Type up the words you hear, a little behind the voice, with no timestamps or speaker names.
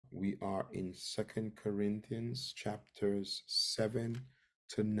We are in Second Corinthians chapters 7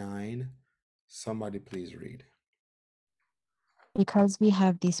 to 9. Somebody please read. Because we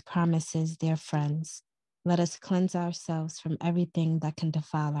have these promises, dear friends, let us cleanse ourselves from everything that can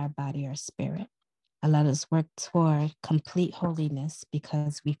defile our body or spirit, and let us work toward complete holiness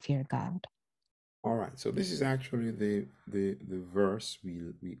because we fear God. All right, so this is actually the verse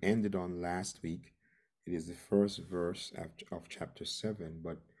we ended on last week. It is the first verse of chapter 7,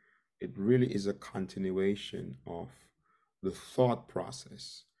 but it really is a continuation of the thought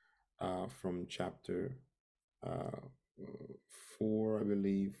process from chapter uh, 4, I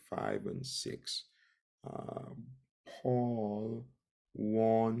believe, 5 and 6. Uh, Paul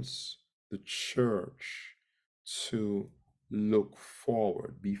wants the church to look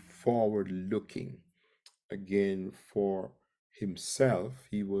forward, be forward looking. Again, for himself,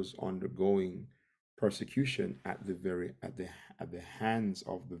 he was undergoing persecution at the hands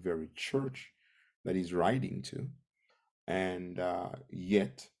of the very church that he's writing to, and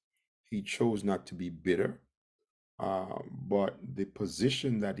yet he chose not to be bitter. But the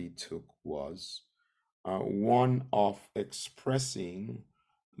position that he took was one of expressing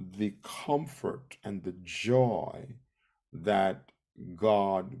the comfort and the joy that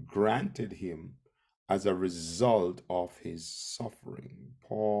God granted him as a result of his suffering.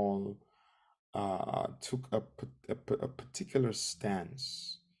 Paul took a particular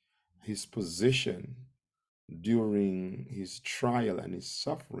stance, his position during his trial and his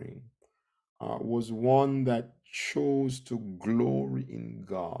suffering was one that chose to glory in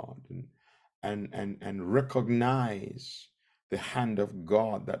God and recognize the hand of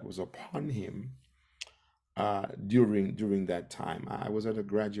God that was upon him during that time. I was at a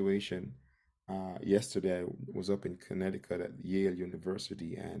graduation yesterday. I was up in Connecticut at Yale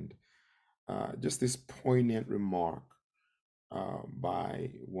University, and just this poignant remark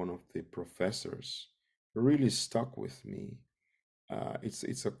by one of the professors really stuck with me.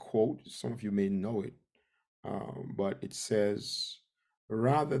 It's a quote. Some of you may know it, but it says,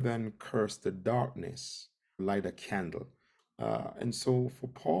 "Rather than curse the darkness, light a candle." And so for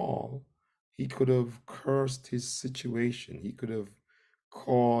Paul, he could have cursed his situation. He could have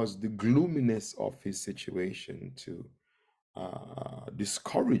caused the gloominess of his situation to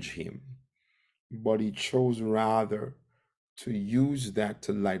discourage him, but he chose rather to use that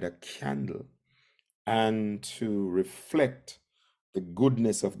to light a candle and to reflect the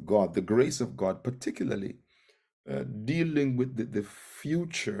goodness of God, the grace of God, particularly dealing with the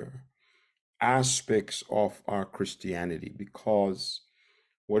future aspects of our Christianity, because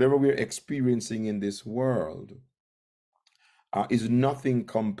whatever we're experiencing in this world is nothing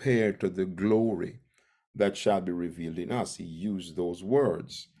compared to the glory that shall be revealed in us. He used those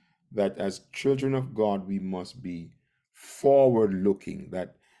words that as children of God, we must be forward looking.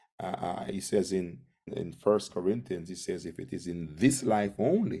 That he says in First Corinthians, he says, if it is in this life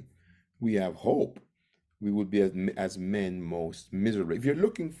only, we have hope, we would be as men most miserable. If you're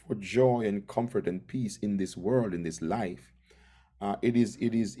looking for joy and comfort and peace in this world, in this life, it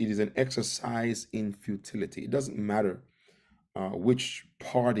is an exercise in futility. It doesn't matter which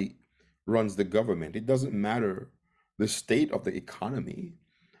party runs the government. It doesn't matter the state of the economy.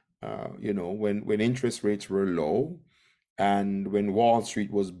 When interest rates were low and when Wall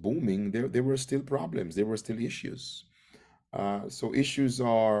Street was booming, there were still problems. There were still issues. So issues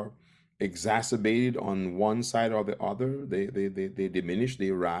are exacerbated on one side or the other. They diminish, they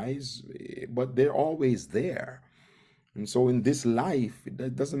rise, but they're always there. And so in this life,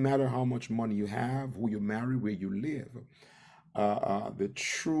 it doesn't matter how much money you have, who you marry, where you live. The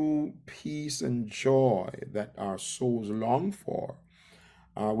true peace and joy that our souls long for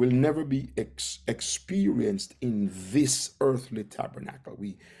will never be experienced in this earthly tabernacle.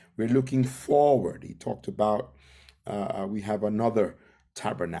 We're looking forward. He talked about we have another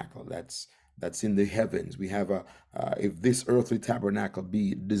tabernacle that's in the heavens. We have if this earthly tabernacle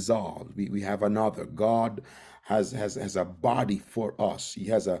be dissolved, we have another. God has a body for us. He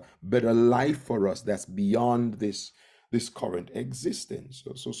has a better life for us that's beyond this current existence.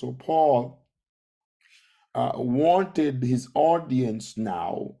 So Paul wanted his audience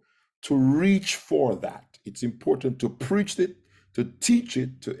now to reach for that. It's important to preach it, to teach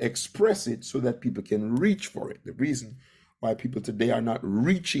it, to express it so that people can reach for it. The reason why people today are not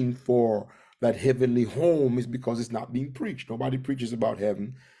reaching for that heavenly home is because it's not being preached. Nobody preaches about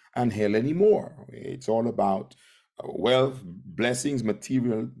heaven and hell anymore. It's all about wealth, blessings,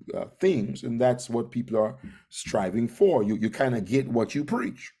 material things, and that's what people are striving for. You kind of get what you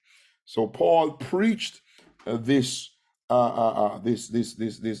preach. So Paul preached this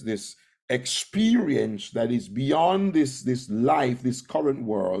experience that is beyond this life, this current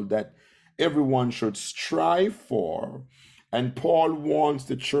world, that everyone should strive for. And Paul wants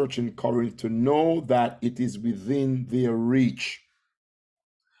the church in Corinth to know that it is within their reach.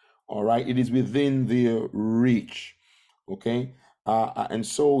 All right, it is within their reach. Okay, and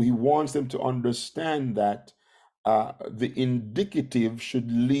so he wants them to understand that the indicative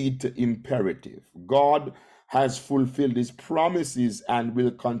should lead to imperative. God has fulfilled his promises and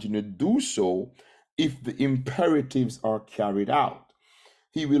will continue to do so if the imperatives are carried out.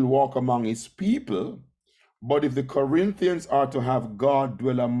 He will walk among his people, but if the Corinthians are to have God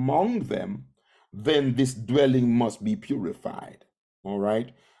dwell among them, then this dwelling must be purified. All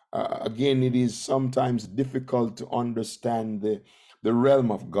right. Again, it is sometimes difficult to understand the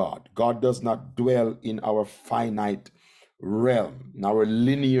realm of God. God does not dwell in our finite realm, in our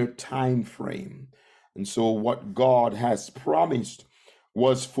linear time frame. And so what God has promised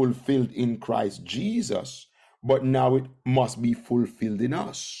was fulfilled in Christ Jesus, but now it must be fulfilled in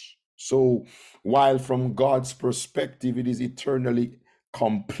us. So while from God's perspective it is eternally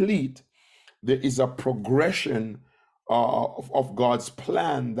complete, there is a progression of God's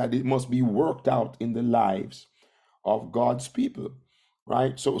plan that it must be worked out in the lives of God's people,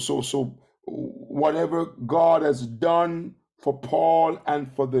 right? So whatever God has done for Paul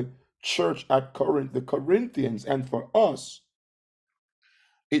and for the church at Corinth, the Corinthians, and for us,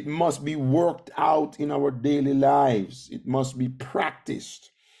 it must be worked out in our daily lives. It must be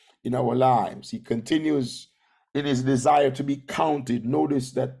practiced in our lives. He continues in his desire to be counted.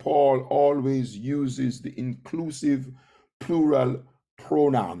 Notice that Paul always uses the inclusive plural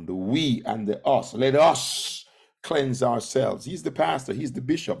pronoun, the we and the us. Let us cleanse ourselves. He's the pastor, he's the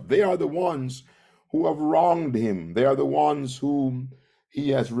bishop. They are the ones who have wronged him. They are the ones whom he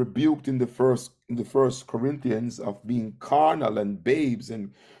has rebuked in the first Corinthians of being carnal and babes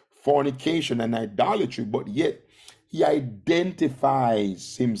and fornication and idolatry, but yet he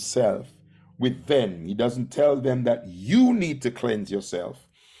identifies himself with them. He doesn't tell them that you need to cleanse yourself.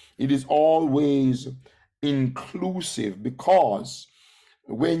 It is always inclusive, because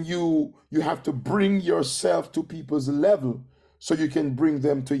when you have to bring yourself to people's level so you can bring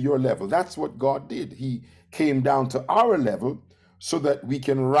them to your level. That's what God did. He came down to our level so that we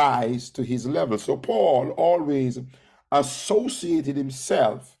can rise to his level. So Paul always associated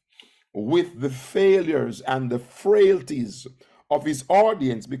himself with the failures and the frailties of his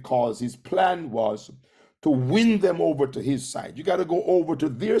audience, because his plan was to win them over to his side. You got to go over to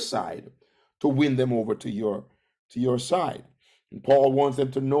their side to win them over to your side. And Paul wants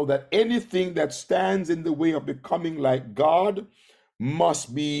them to know that anything that stands in the way of becoming like God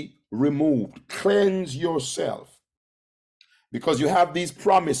must be removed. Cleanse yourself, because you have these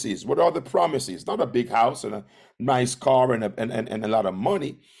promises. What are the promises? Not a big house and a nice car and a lot of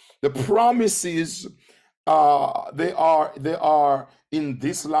money. The promises, they are in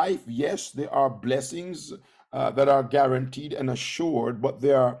this life. Yes, they are blessings that are guaranteed and assured, but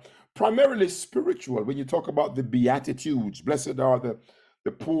they are primarily spiritual. When you talk about the Beatitudes, blessed are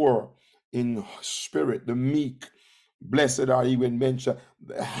the poor in spirit, the meek. Blessed are you, when mentioned,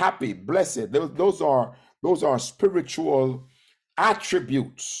 happy, blessed. Those are spiritual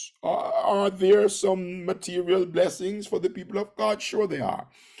attributes. Are there some material blessings for the people of God? Sure they are,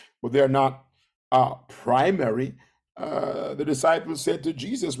 but they're not primary. The disciples said to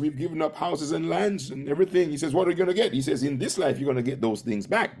Jesus, we've given up houses and lands and everything. He says, what are you going to get? He says, in this life, you're going to get those things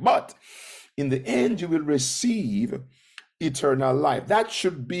back. But in the end, you will receive eternal life. That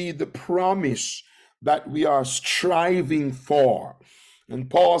should be the promise that we are striving for. And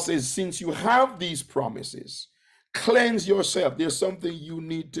Paul says, since you have these promises, cleanse yourself. There's something you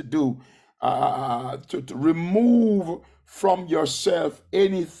need to do to remove from yourself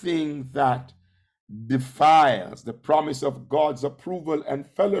anything that defiles. The promise of God's approval and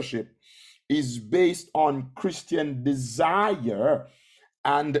fellowship is based on Christian desire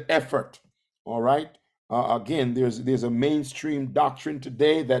and effort. All right. Again, there's a mainstream doctrine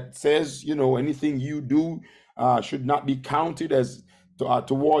today that says, anything you do should not be counted as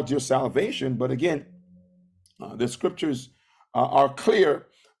towards your salvation. But again, the scriptures are clear.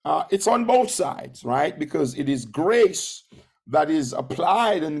 It's on both sides, right? Because it is grace that is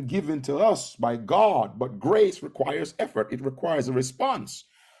applied and given to us by God, but grace requires effort. It requires a response.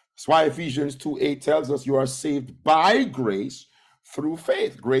 That's why Ephesians 2:8 tells us you are saved by grace through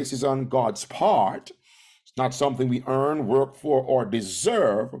faith. Grace is on God's part. It's not something we earn, work for, or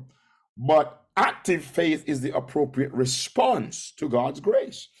deserve, but active faith is the appropriate response to God's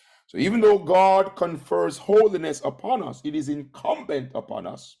grace. So even though God confers holiness upon us, it is incumbent upon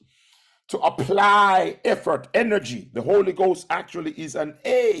us to apply effort, energy. The Holy Ghost actually is an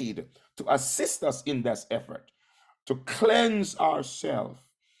aid to assist us in this effort to cleanse ourselves.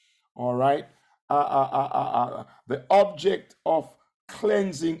 All right. The object of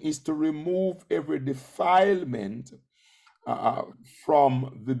cleansing is to remove every defilement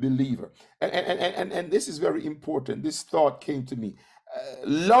from the believer. And this is very important. This thought came to me.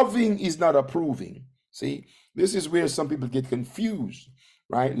 Loving is not approving. See, this is where some people get confused,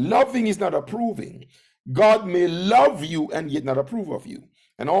 right? Loving is not approving. God may love you and yet not approve of you.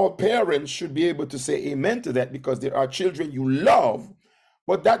 And all parents should be able to say amen to that, because there are children you love,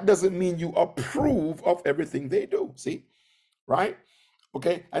 but that doesn't mean you approve of everything they do. See, right?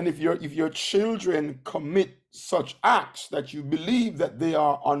 Okay, and if your children commit such acts that you believe that they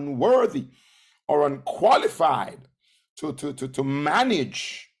are unworthy or unqualified to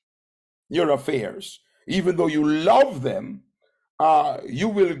manage your affairs, even though you love them, you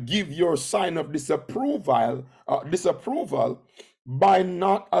will give your sign of disapproval by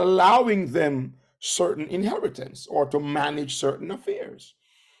not allowing them certain inheritance or to manage certain affairs.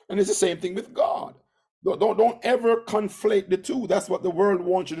 And it's the same thing with God. Don't ever conflate the two. That's what the world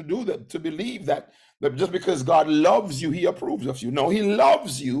wants you to do, to believe that just because God loves you, he approves of you. No, he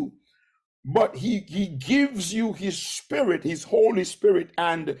loves you, but he gives you his spirit, his Holy Spirit,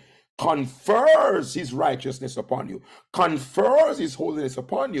 and confers his righteousness upon you, confers his holiness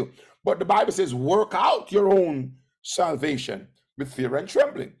upon you. But the Bible says, work out your own salvation with fear and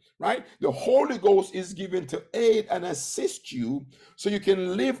trembling, right? The Holy Ghost is given to aid and assist you so you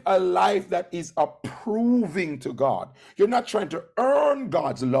can live a life that is approving to God. You're not trying to earn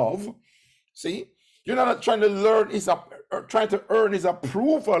God's love. See, you're not trying to earn his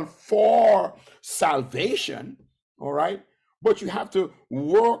approval for salvation. All right. But you have to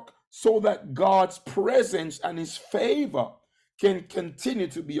work so that God's presence and his favor can continue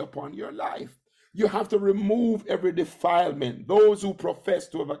to be upon your life. You have to remove every defilement. Those who profess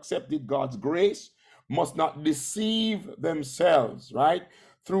to have accepted God's grace must not deceive themselves, right?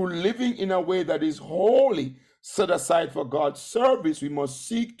 Through living in a way that is holy, set aside for God's service, we must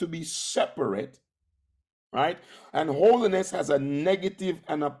seek to be separate, right? And holiness has a negative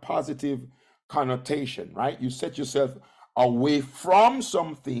and a positive connotation, right? You set yourself away from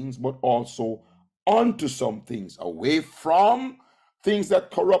some things, but also onto some things, away from things that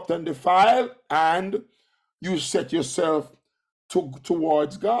corrupt and defile, and you set yourself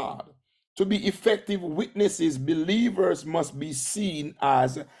towards God. To be effective witnesses, believers must be seen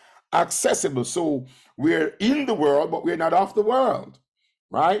as accessible. So we're in the world, but we're not of the world,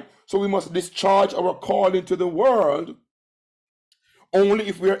 right? So we must discharge our calling to the world only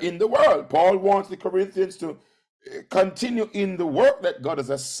if we're in the world. Paul wants the Corinthians to continue in the work that God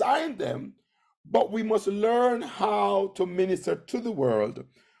has assigned them, but we must learn how to minister to the world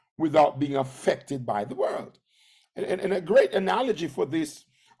without being affected by the world. And a great analogy for this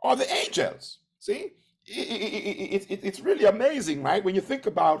are the angels. See, it's really amazing, right? When you think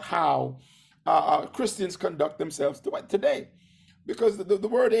about how Christians conduct themselves today. Because the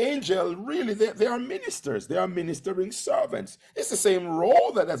word angel, really, they are ministers. They are ministering servants. It's the same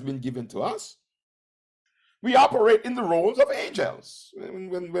role that has been given to us. We operate in the roles of angels.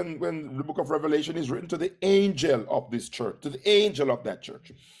 When the book of Revelation is written to the angel of this church, to the angel of that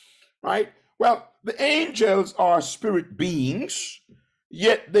church, right? Well, the angels are spirit beings,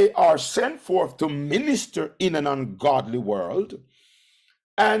 yet they are sent forth to minister in an ungodly world.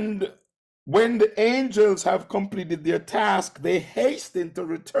 And when the angels have completed their task, they hasten to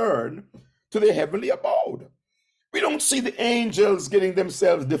return to their heavenly abode. We don't see the angels getting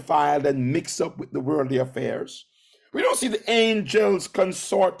themselves defiled and mixed up with the worldly affairs. We don't see the angels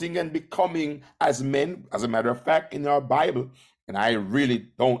consorting and becoming as men. As a matter of fact, in our Bible, and I really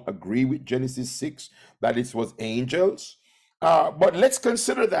don't agree with Genesis 6 that it was angels, but let's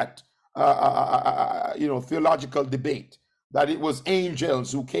consider that theological debate, that it was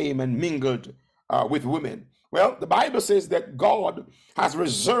angels who came and mingled with women. Well, the Bible says that God has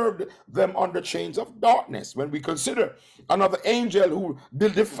reserved them under chains of darkness. When we consider another angel who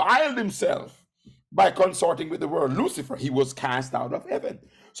defiled himself by consorting with the world, Lucifer, he was cast out of heaven.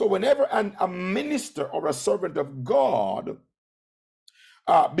 So whenever a minister or a servant of God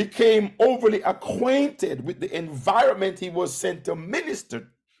became overly acquainted with the environment he was sent to minister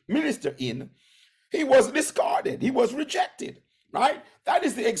in, he was discarded, he was rejected, right? That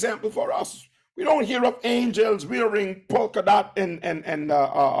is the example for us. We don't hear of angels wearing polka dot and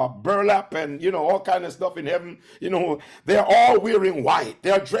burlap and all kind of stuff in heaven. They're all wearing white.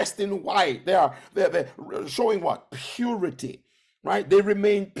 They're dressed in white. They're showing what? Purity, right? They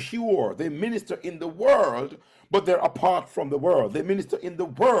remain pure. They minister in the world, but they're apart from the world. They minister in the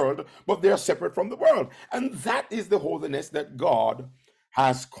world, but they're separate from the world. And that is the holiness that God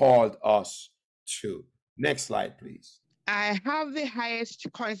has called us to. Next slide, please. I have the highest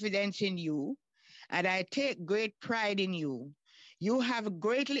confidence in you, and I take great pride in you. You have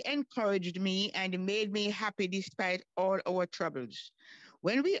greatly encouraged me and made me happy despite all our troubles.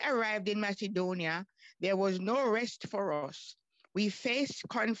 When we arrived in Macedonia, there was no rest for us. We faced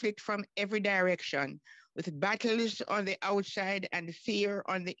conflict from every direction, with battles on the outside and fear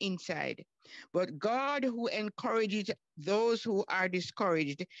on the inside. But God, who encourages those who are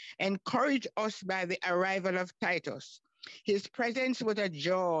discouraged, encouraged us by the arrival of Titus. His presence was a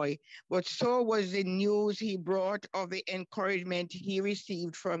joy, but so was the news he brought of the encouragement he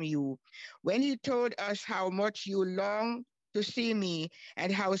received from you. When he told us how much you long to see me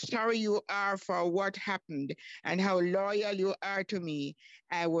and how sorry you are for what happened and how loyal you are to me,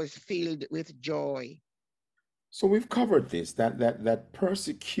 I was filled with joy. So we've covered this, that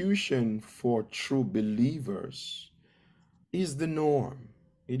persecution for true believers is the norm.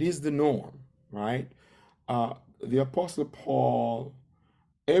 It is the norm, right? The Apostle Paul,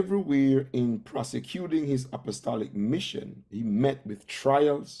 everywhere in prosecuting his apostolic mission, he met with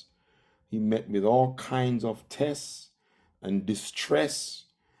trials, he met with all kinds of tests and distress,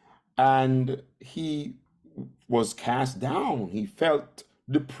 and he was cast down. He felt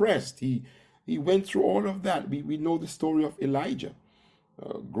depressed. He went through all of that. We know the story of Elijah,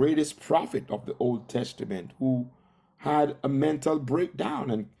 greatest prophet of the Old Testament, who had a mental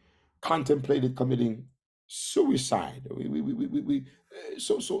breakdown and contemplated committing suicide.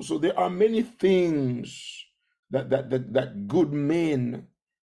 So there are many things that good men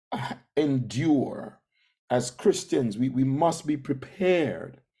endure. As Christians, we must be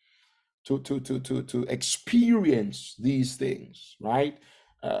prepared to experience these things, right?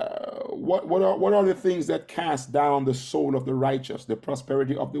 What are the things that cast down the soul of the righteous, the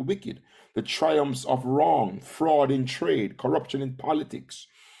prosperity of the wicked, the triumphs of wrong, fraud in trade, corruption in politics,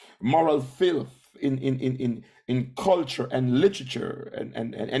 moral filth in culture and literature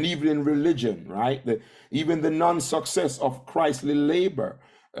and even in religion, right? Even the non-success of Christly labor,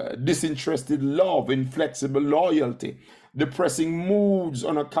 disinterested love, inflexible loyalty, depressing moods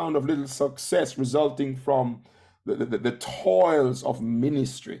on account of little success resulting from the toils of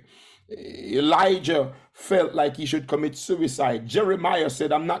ministry. Elijah felt like he should commit suicide. Jeremiah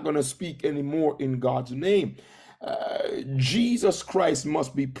said, I'm not going to speak anymore in God's name. Jesus Christ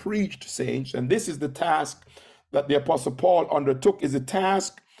must be preached, saints, and this is the task that the Apostle Paul undertook, is a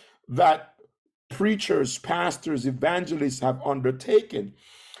task that preachers, pastors, evangelists have undertaken.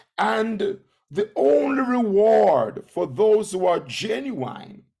 And the only reward for those who are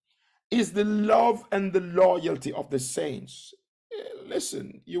genuine is the love and the loyalty of the saints.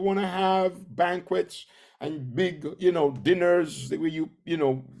 Listen, you want to have banquets and big, dinners where you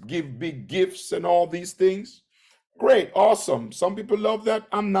give big gifts and all these things. Great, awesome. Some people love that.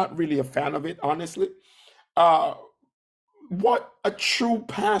 I'm not really a fan of it, honestly. What a true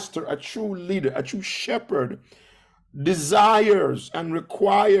pastor, a true leader, a true shepherd desires and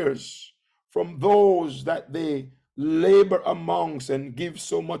requires from those that they labor amongst and give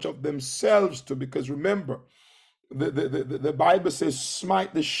so much of themselves to, because remember, the Bible says,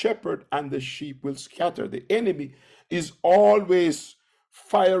 smite the shepherd and the sheep will scatter. The enemy is always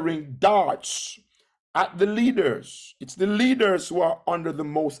firing darts at the leaders. It's the leaders who are under the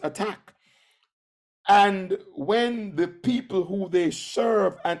most attack. And when the people who they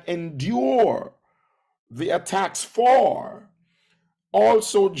serve and endure the attacks for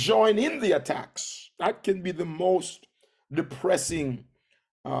also join in the attacks, that can be the most depressing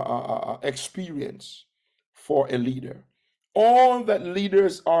experience for a leader. All that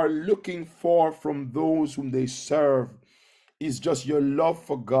leaders are looking for from those whom they serve is just your love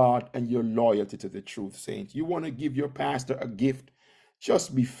for God and your loyalty to the truth, saints. You want to give your pastor a gift,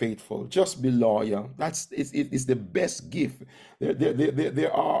 just be faithful, just be loyal. It's the best gift.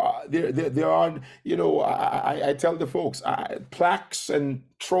 There are I tell the folks, plaques and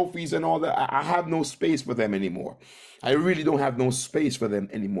trophies and all that, I have no space for them anymore. I really don't have no space for them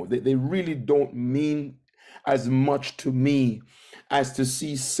anymore. They really don't mean as much to me as to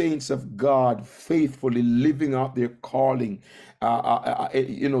see saints of God faithfully living out their calling,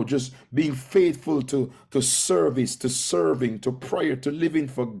 just being faithful to service, to serving, to prayer, to living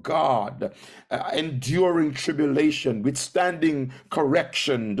for God, enduring tribulation, withstanding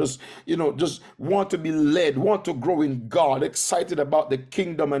correction, just want to be led, want to grow in God, excited about the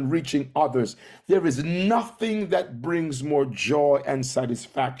kingdom and reaching others. There is nothing that brings more joy and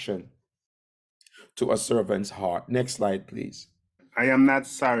satisfaction to a servant's heart. Next slide, please. I am not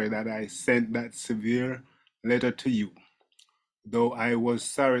sorry that I sent that severe letter to you, though I was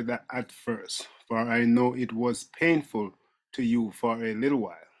sorry that at first, for I know it was painful to you for a little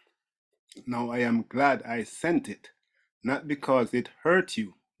while. Now I am glad I sent it, not because it hurt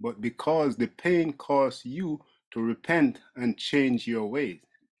you, but because the pain caused you to repent and change your ways.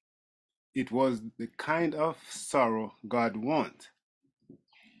 It was the kind of sorrow God wants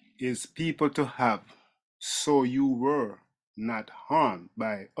His people to have, so you were not harmed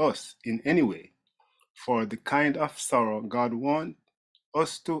by us in any way. For the kind of sorrow God wants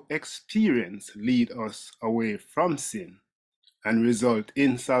us to experience lead us away from sin and result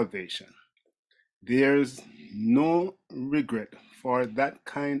in salvation. There's no regret for that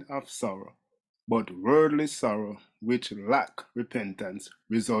kind of sorrow, but worldly sorrow which lack repentance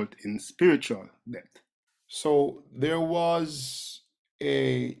result in spiritual death. So there was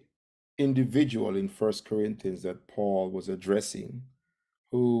a individual in First Corinthians that Paul was addressing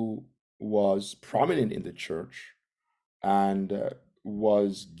who was prominent in the church and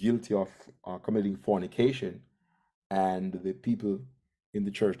was guilty of committing fornication, and the people in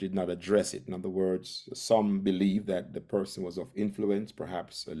the church did not address it. In other words, some believe that the person was of influence,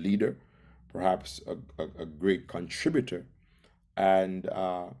 perhaps a leader, perhaps a great contributor, and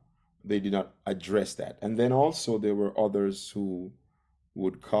they did not address that. And then also there were others who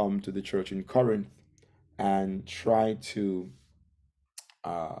would come to the church in Corinth and try to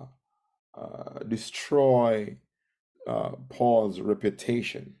destroy Paul's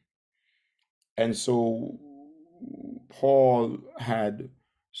reputation. And so Paul had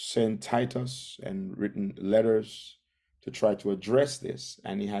sent Titus and written letters to try to address this,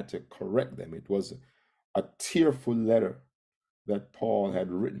 and he had to correct them. It was a tearful letter that Paul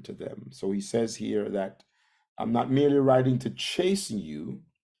had written to them. So he says here that I'm not merely writing to chasten you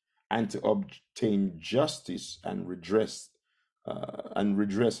and to obtain justice and redress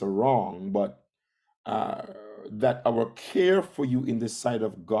a wrong, but that our care for you in the sight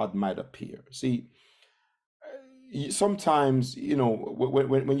of God might appear. See, sometimes,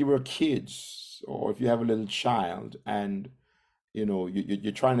 when you were kids, or if you have a little child and,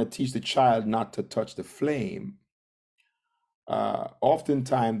 you're trying to teach the child not to touch the flame,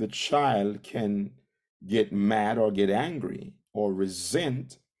 oftentimes the child can get mad or get angry or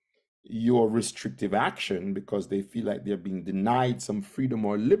resent your restrictive action because they feel like they're being denied some freedom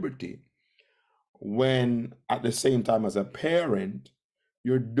or liberty, when at the same time as a parent,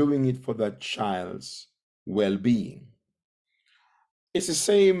 you're doing it for that child's well-being. It's the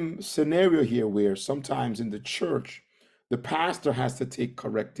same scenario here where sometimes in the church, the pastor has to take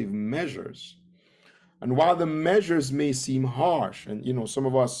corrective measures. And while the measures may seem harsh, and some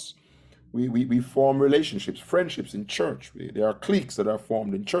of us, we form relationships, friendships in church. There are cliques that are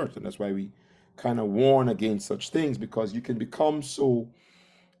formed in church, and that's why we kind of warn against such things, because you can become so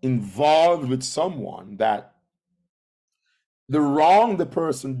involved with someone that the wrong the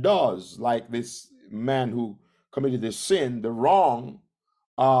person does, like this man who committed this sin, the wrong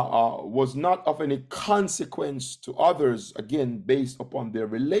was not of any consequence to others, again, based upon their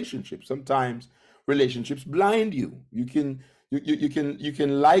relationship. Sometimes relationships blind you. You can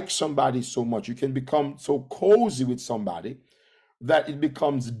like somebody so much, you can become so cozy with somebody that it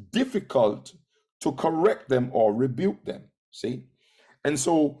becomes difficult to correct them or rebuke them. See? And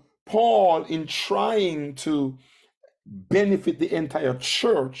so Paul, in trying to benefit the entire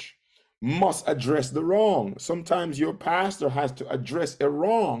church, must address the wrong. Sometimes your pastor has to address a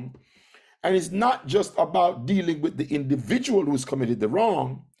wrong, and it's not just about dealing with the individual who's committed the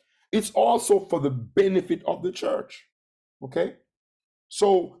wrong, it's also for the benefit of the church. Okay?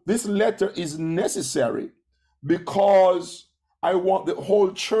 So this letter is necessary because I want the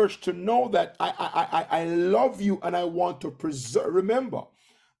whole church to know that I love you and I want to preserve. Remember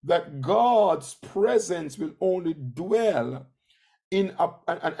that God's presence will only dwell in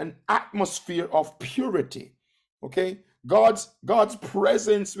an atmosphere of purity. Okay? God's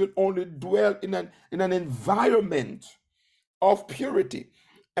presence will only dwell in an environment of purity.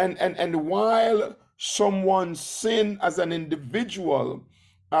 And while someone's sin as an individual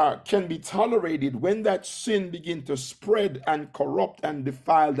can be tolerated, when that sin begins to spread and corrupt and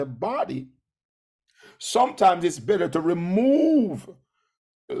defile the body, sometimes it's better to remove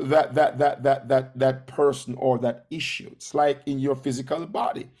that person or that issue. It's like in your physical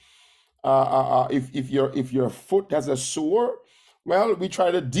body. If your foot has a sore, well, we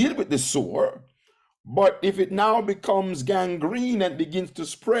try to deal with the sore. But if it now becomes gangrene and begins to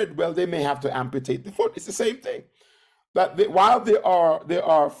spread, well, they may have to amputate the foot. It's the same thing. That while there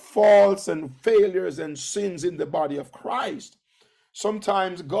are faults and failures and sins in the body of Christ,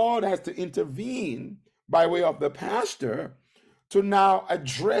 sometimes God has to intervene by way of the pastor to now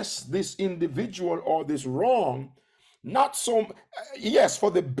address this individual or this wrong, not so, yes,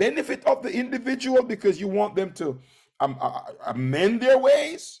 for the benefit of the individual, because you want them to amend their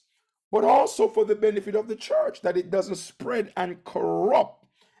ways, but also for the benefit of the church, that it doesn't spread and corrupt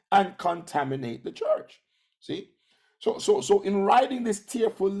and contaminate the church. See? So in writing this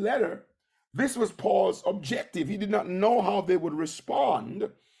tearful letter, this was Paul's objective. He did not know how they would respond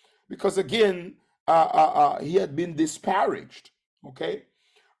because, again, he had been disparaged, okay?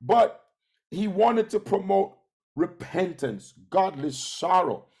 But he wanted to promote repentance, godly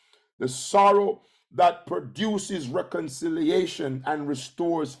sorrow, the sorrow that produces reconciliation and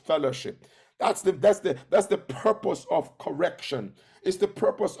restores fellowship. That's the purpose of correction. It's the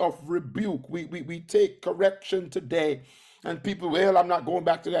purpose of rebuke. We take correction today, and people, well, I'm not going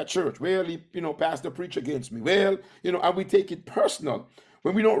back to that church. Well, pastor preach against me. Well, and we take it personal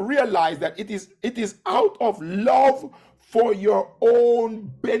when we don't realize that it is out of love for your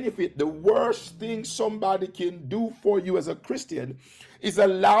own benefit. The worst thing somebody can do for you as a Christian is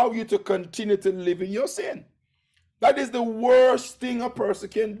allow you to continue to live in your sin. That is the worst thing a person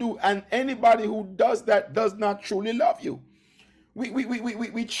can do. And anybody who does that does not truly love you.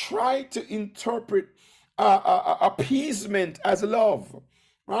 We try to interpret appeasement as love,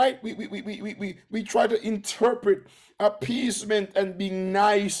 right? We try to interpret appeasement and being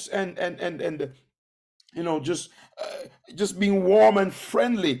nice and just being warm and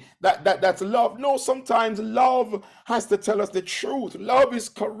friendly. That's love. No, sometimes love has to tell us the truth. Love is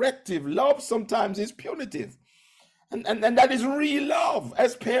corrective. Love sometimes is punitive. And that is real love.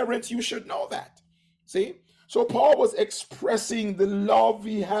 As parents, you should know that. See? So Paul was expressing the love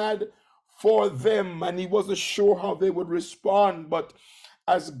he had for them, and he wasn't sure how they would respond. But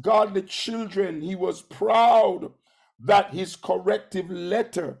as godly children, he was proud that his corrective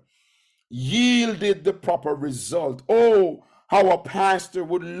letter yielded the proper result. Oh, how a pastor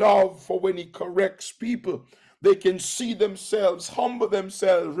would love for when he corrects people, they can see themselves, humble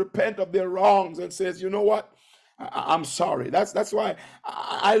themselves, repent of their wrongs, and says, you know what? I'm sorry. That's why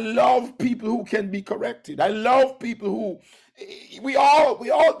I love people who can be corrected. I love people who we all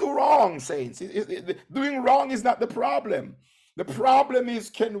do wrong, saints. Doing wrong is not the problem. The problem is,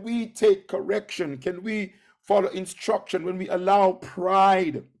 can we take correction? Can we follow instruction when we allow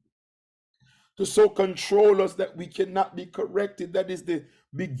pride to so control us that we cannot be corrected? That is the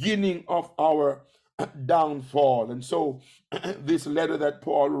beginning of our downfall. And so this letter that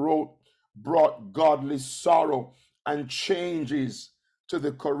Paul wrote brought godly sorrow and changes to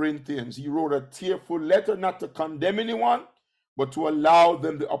the Corinthians. He wrote a tearful letter, not to condemn anyone, but to allow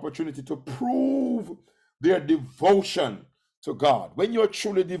them the opportunity to prove their devotion to God. When you're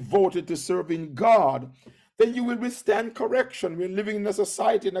truly devoted to serving God, then you will withstand correction. We're living in a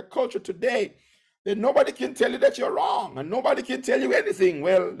society, in a culture today, that nobody can tell you that you're wrong, and nobody can tell you anything.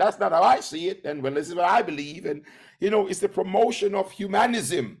 Well, that's not how I see it, and well, this is what I believe. And it's the promotion of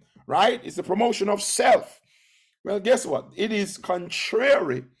humanism, right? It's the promotion of self. Well, guess what? It is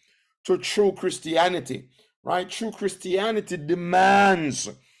contrary to true Christianity, right? True Christianity demands,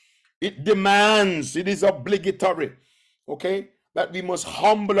 it is obligatory, okay, that we must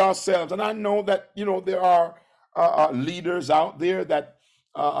humble ourselves. And I know that, there are leaders out there that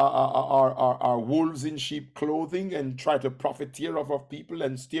are wolves in sheep clothing and try to profiteer off of people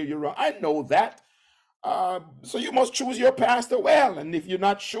and steer you wrong. I know that. So you must choose your pastor well. And if you're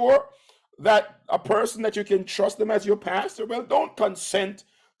not sure that a person that you can trust them as your pastor, well, don't consent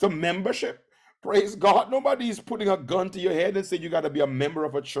to membership. Praise God. Nobody's putting a gun to your head and saying you got to be a member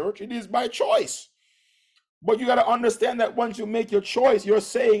of a church. It is by choice. But you got to understand that once you make your choice, you're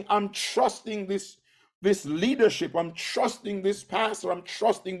saying, I'm trusting this leadership. I'm trusting this pastor. I'm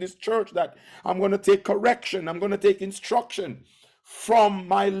trusting this church, that I'm going to take correction. I'm going to take instruction from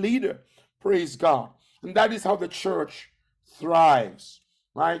my leader. Praise God. And that is how the church thrives,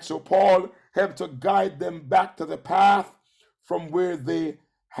 right? So Paul helped to guide them back to the path from where they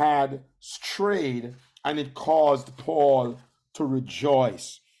had strayed, and it caused Paul to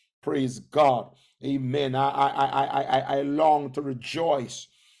rejoice. Praise God. Amen. I long to rejoice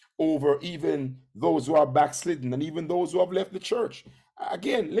over even those who are backslidden and even those who have left the church.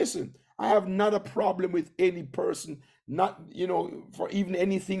 Again, listen, I have not a problem with any person, not, for even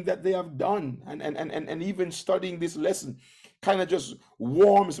anything that they have done. And even studying this lesson kind of just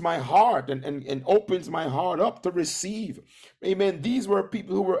warms my heart and opens my heart up to receive. Amen. These were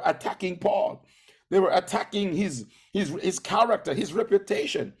people who were attacking Paul. They were attacking his character, his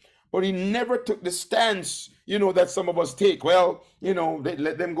reputation. But he never took the stance, that some of us take. Well,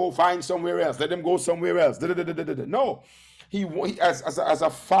 let them go find somewhere else. Let them go somewhere else. No, he as a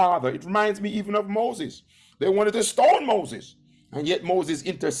father, it reminds me even of Moses. They wanted to stone Moses, and yet Moses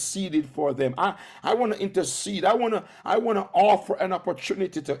interceded for them. I want to intercede. I want to offer an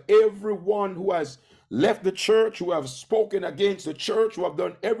opportunity to everyone who has left the church, who have spoken against the church, who have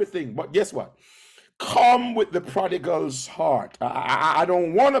done everything. But guess what? Come with the prodigal's heart. I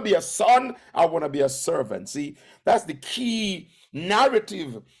don't want to be a son. I want to be a servant. See, that's the key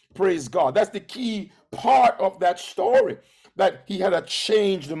narrative. Praise God. That's the key part of that story, that he had a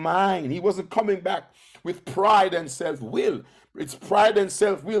changed mind. He wasn't coming back with pride and self-will. It's pride and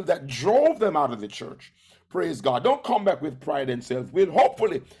self-will that drove them out of the church. Praise God. Don't come back with pride and self-will.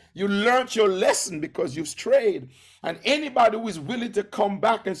 Hopefully, you learned your lesson because you've strayed. And anybody who is willing to come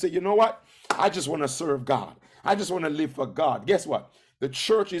back and say, you know what? I just want to serve God. I just want to live for God. Guess what? The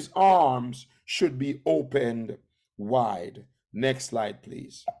church's arms should be opened wide. Next slide,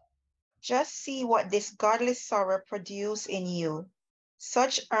 please. Just see what this godly sorrow produced in you.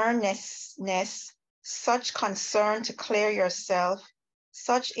 Such earnestness, such concern to clear yourself,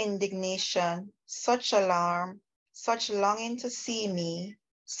 such indignation, such alarm, such longing to see me,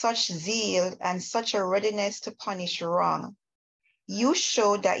 such zeal, and such a readiness to punish wrong. You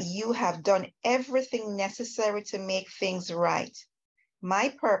show that you have done everything necessary to make things right.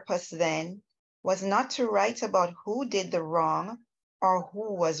 My purpose then was not to write about who did the wrong or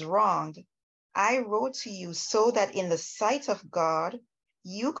who was wronged. I wrote to you so that in the sight of God,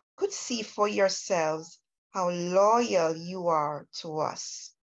 you could see for yourselves how loyal you are to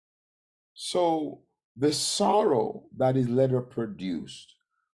us. So the sorrow that his letter produced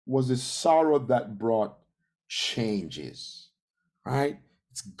was a sorrow that brought changes, right?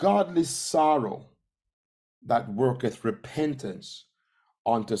 It's godly sorrow that worketh repentance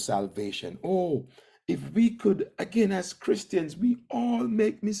unto salvation. Oh, if we could, again, as Christians, we all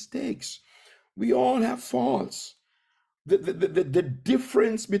make mistakes. We all have faults. The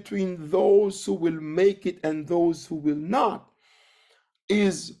difference between those who will make it and those who will not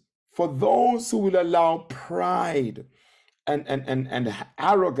is for those who will allow pride and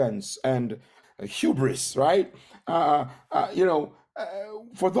arrogance and hubris, right? For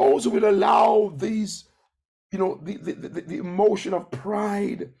those who will allow these, the emotion of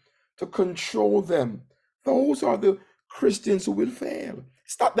pride to control them, those are the Christians who will fail.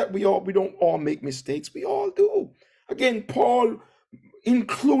 It's not that we don't all make mistakes. We all do. Again, Paul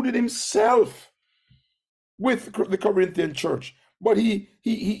included himself with the Corinthian church, but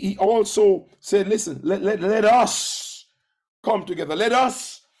he also said, listen, let us come together. Let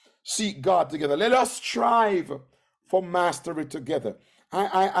us seek God together. Let us strive for mastery together.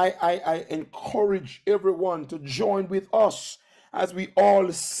 I encourage everyone to join with us as we all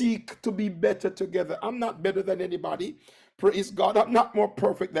seek to be better together. I'm not better than anybody. Praise God. I'm not more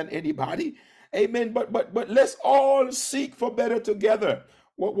perfect than anybody. Amen. But let's all seek for better together.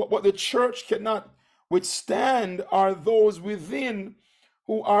 What the church cannot withstand are those within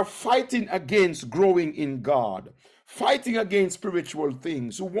who are fighting against growing in God, fighting against spiritual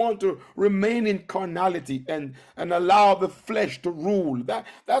things, who want to remain in carnality and allow the flesh to rule.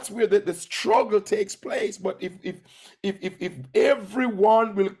 That's where the struggle takes place. But if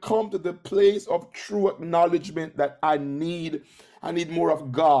everyone will come to the place of true acknowledgement that I need more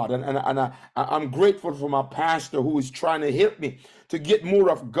of God, and I'm grateful for my pastor who is trying to help me to get more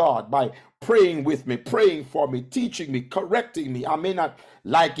of God by praying with me, praying for me, teaching me, correcting me. I may not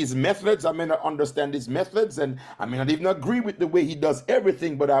like his methods, I may not understand his methods, and I may not even agree with the way he does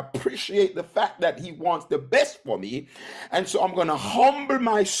everything, but I appreciate the fact that he wants the best for me. And so I'm going to humble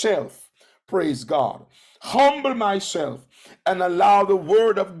myself, praise God, humble myself and allow the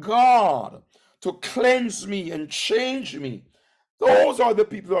word of God to cleanse me and change me. Those are the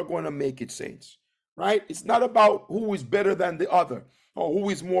people who are going to make it, saints, right? It's not about who is better than the other or who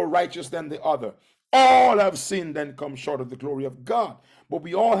is more righteous than the other. All have sinned and come short of the glory of God. But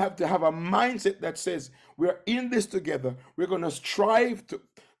we all have to have a mindset that says we're in this together. We're going to strive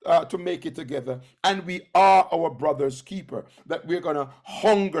to make it together. And we are our brother's keeper, that we're going to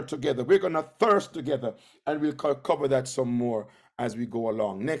hunger together. We're going to thirst together. And we'll cover that some more as we go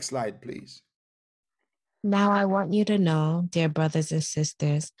along. Next slide, please. Now I want you to know, dear brothers and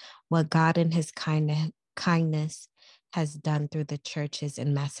sisters, what God in his kindness has done through the churches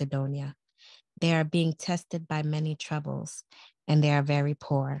in Macedonia. They are being tested by many troubles, and they are very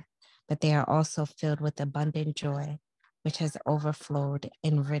poor, but they are also filled with abundant joy, which has overflowed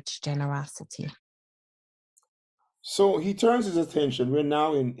in rich generosity. So he turns his attention, we're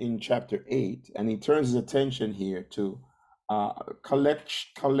now in chapter 8, and he turns his attention here to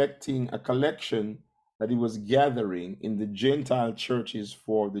collecting a collection that he was gathering in the Gentile churches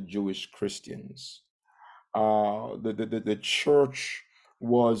for the Jewish Christians. The church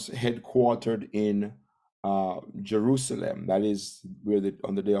was headquartered in Jerusalem. That is where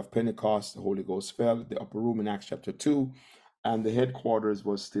on the day of Pentecost, the Holy Ghost fell, the upper room in Acts chapter 2, and the headquarters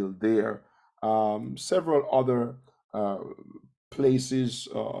was still there Several other places,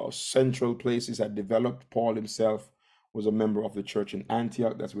 central places had developed. Paul himself was a member of the church in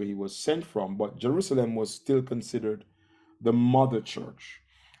Antioch. That's where he was sent from. But Jerusalem was still considered the mother church.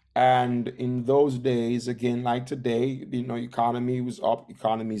 And in those days, again, like today, economy was up,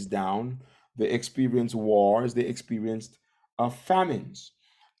 economy's down. They experienced wars, they experienced famines.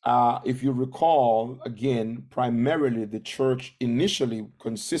 If you recall, again, primarily the church initially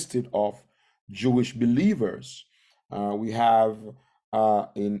consisted of Jewish believers. We have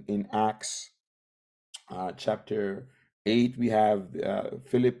in Acts chapter 8, we have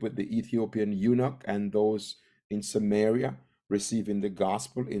Philip with the Ethiopian eunuch and those in Samaria receiving the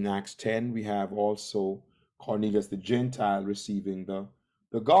gospel. In Acts 10, we have also Cornelius the Gentile receiving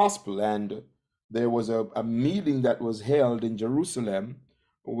the gospel. And there was a meeting that was held in Jerusalem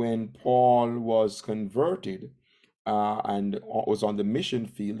when Paul was converted and was on the mission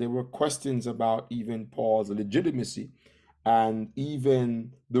field. There were questions about even Paul's legitimacy and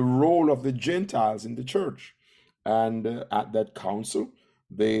even the role of the Gentiles in the church. And at that council,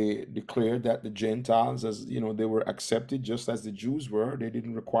 they declared that the Gentiles, as they were accepted just as the Jews were. They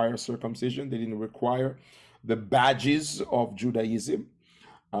didn't require circumcision. They didn't require the badges of Judaism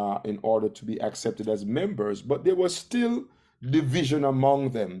in order to be accepted as members. But there was still division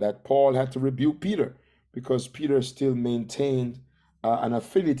among them that Paul had to rebuke Peter, because Peter still maintained an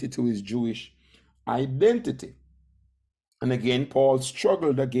affinity to his Jewish identity. And again, Paul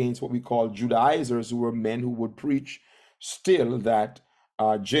struggled against what we call Judaizers, who were men who would preach still that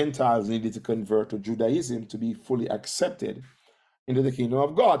Gentiles needed to convert to Judaism to be fully accepted into the kingdom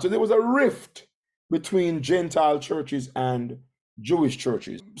of God. So there was a rift between Gentile churches and Jewish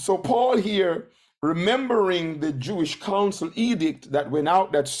churches. So Paul here, remembering the Jewish council edict that went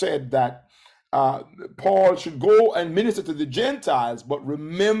out that said that Paul should go and minister to the Gentiles, but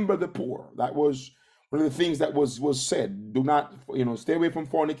remember the poor. That was one of the things that was said. Do not, stay away from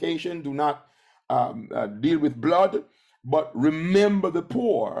fornication. Do not deal with blood, but remember the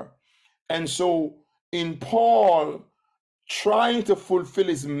poor. And so in Paul trying to fulfill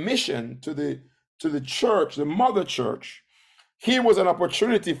his mission to the church, the mother church, here was an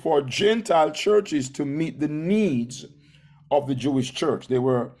opportunity for Gentile churches to meet the needs of the Jewish church. They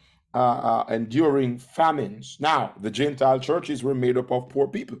were enduring famines. Now, the Gentile churches were made up of poor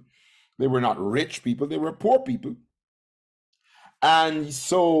people. They were not rich people, they were poor people. And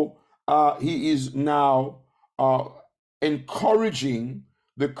so he is now encouraging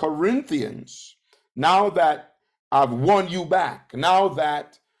the Corinthians, now that I've won you back, now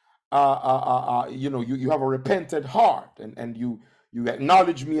that you have a repentant heart, and you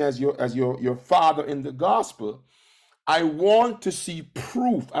acknowledge me as your father in the gospel. I want to see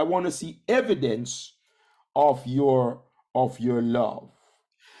proof. I want to see evidence of your love.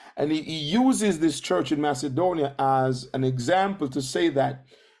 And he uses this church in Macedonia as an example to say that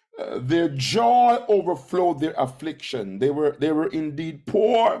their joy overflowed their affliction. They were indeed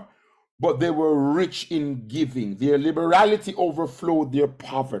poor, but they were rich in giving. Their liberality overflowed their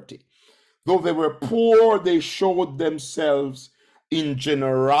poverty. Though they were poor, they showed themselves in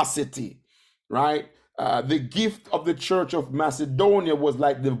generosity, right? The gift of the church of Macedonia was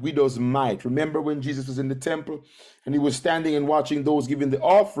like the widow's mite. Remember when Jesus was in the temple and he was standing and watching those giving the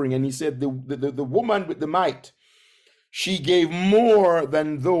offering, and he said, the woman with the mite, she gave more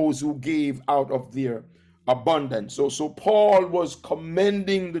than those who gave out of their abundance. So Paul was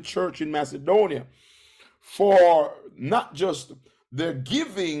commending the church in Macedonia for not just their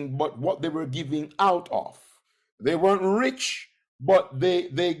giving, but what they were giving out of. They weren't rich, but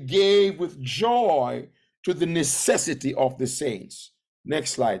they gave with joy to the necessity of the saints.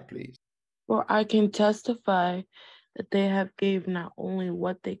 Next slide, please. For I can testify that they have gave not only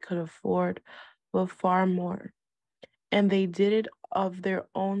what they could afford, but far more. And they did it of their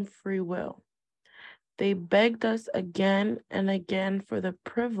own free will. They begged us again and again for the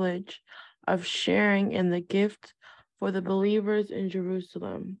privilege of sharing in the gift for the believers in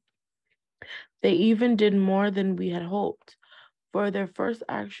Jerusalem. They even did more than we had hoped, for their first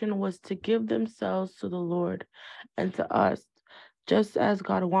action was to give themselves to the Lord and to us, just as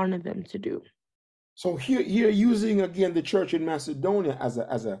God wanted them to do. So here using again the church in Macedonia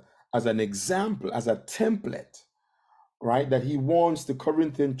as an example, as a template, right, that he wants the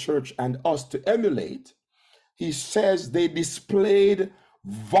Corinthian church and us to emulate. He says they displayed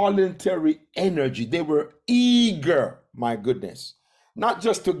voluntary energy. They were eager, my goodness, not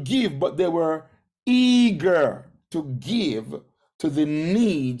just to give, but they were eager to give to the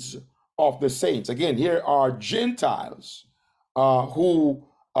needs of the saints. Again, here are Gentiles who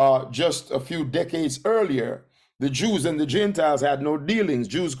just a few decades earlier, The Jews and the Gentiles had no dealings.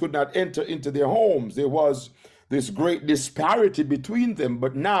 Jews could not enter into their homes. There was this great disparity between them.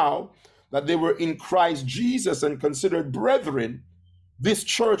 But now that they were in Christ Jesus and considered brethren, this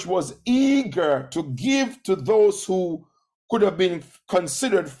church was eager to give to those who could have been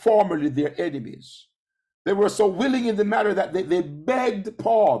considered formerly their enemies. They were so willing in the matter that they begged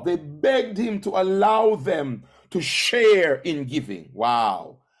Paul, they begged him to allow them to share in giving.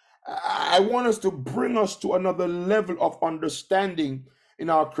 Wow. I want us to bring us to another level of understanding in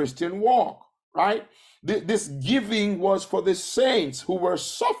our Christian walk, right? This giving was for the saints who were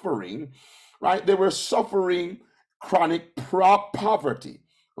suffering, right? They were suffering chronic poverty,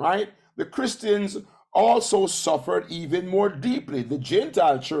 right? The Christians also suffered even more deeply. The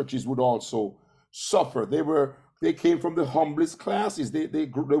Gentile churches would also suffer. They came from the humblest classes. They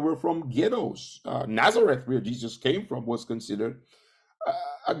were from ghettos. Nazareth, where Jesus came from, was considered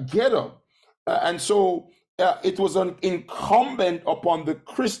a ghetto. And so it was incumbent upon the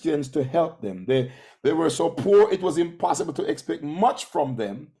Christians to help them. They were so poor, it was impossible to expect much from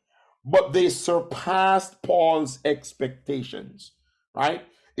them, but they surpassed Paul's expectations, right?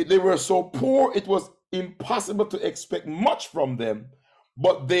 They were so poor, it was impossible to expect much from them,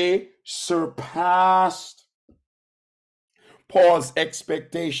 but they surpassed Paul's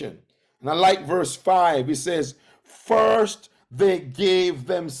expectation. And I like verse 5. It says, first they gave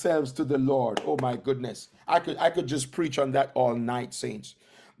themselves to the Lord. Oh my goodness. I could just preach on that all night, saints.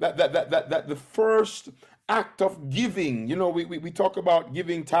 That the first act of giving, you know, we talk about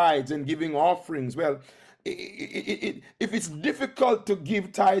giving tithes and giving offerings. Well, if it's difficult to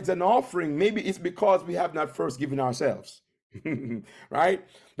give tithes and offering, maybe it's because we have not first given ourselves. Right?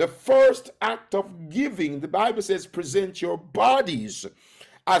 The first act of giving, the Bible says, present your bodies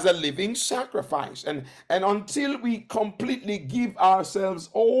as a living sacrifice. And until we completely give ourselves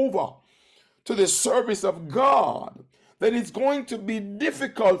over to the service of God, then it's going to be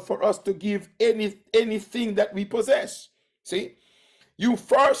difficult for us to give anything that we possess. See, you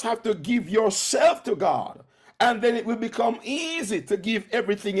first have to give yourself to God, and then it will become easy to give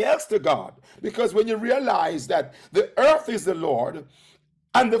everything else to God. Because when you realize that the earth is the Lord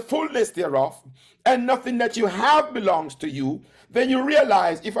and the fullness thereof, and nothing that you have belongs to you, then you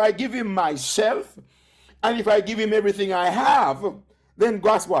realize if I give him myself, and if I give him everything I have, then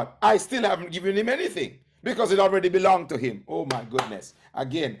guess what? I still haven't given him anything, because it already belonged to him. Oh my goodness.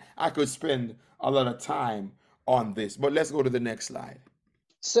 Again, I could spend a lot of time on this, but let's go to the next slide.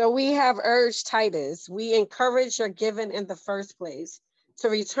 So we have urged Titus, we encourage your giving in the first place, to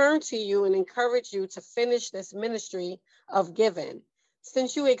return to you and encourage you to finish this ministry of giving.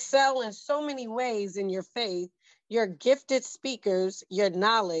 Since you excel in so many ways in your faith, your gifted speakers, your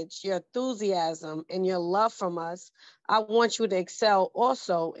knowledge, your enthusiasm, and your love from us, I want you to excel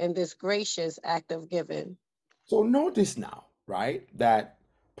also in this gracious act of giving. So notice now, right, that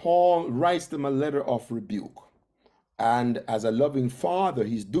Paul writes them a letter of rebuke. And as a loving father,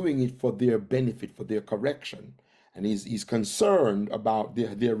 he's doing it for their benefit, for their correction. And he's concerned about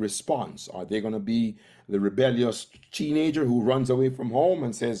their response. Are they going to be the rebellious teenager who runs away from home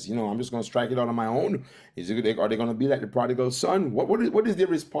and says, you know, I'm just going to strike it out on my own? Are they going to be like the prodigal son? What is their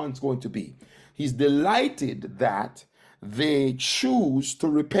response going to be? He's delighted that they choose to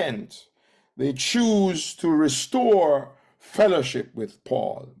repent. They choose to restore fellowship with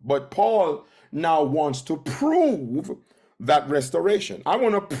Paul. But Paul now wants to prove that restoration. I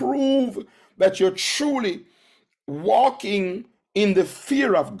want to prove that you're truly walking in the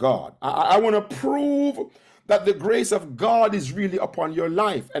fear of God. I want to prove that the grace of God is really upon your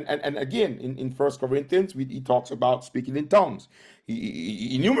life. And again, in 1 Corinthians, he talks about speaking in tongues.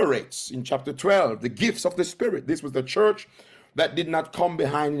 He enumerates in chapter 12 the gifts of the Spirit. This was the church that did not come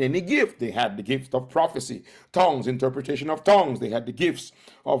behind any gift. They had the gift of prophecy, tongues, interpretation of tongues. They had the gifts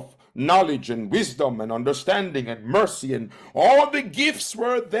of knowledge and wisdom and understanding and mercy, and all the gifts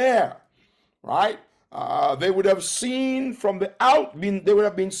were there, right? They would have seen from the they would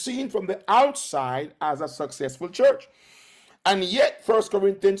have been seen from the outside as a successful church. And yet, 1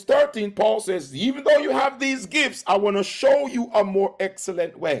 Corinthians 13, Paul says, even though you have these gifts, I want to show you a more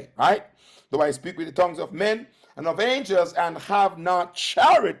excellent way, right? Though I speak with the tongues of men and of angels and have not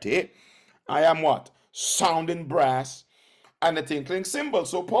charity, I am what? Sounding brass and a tinkling cymbal.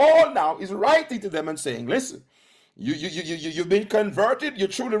 So Paul now is writing to them and saying, listen, you've been converted, you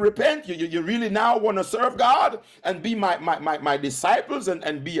truly repent, you really now want to serve God and be my disciples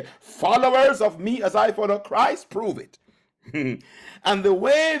and be followers of me as I follow Christ, prove it. And the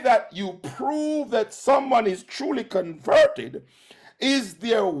way that you prove that someone is truly converted is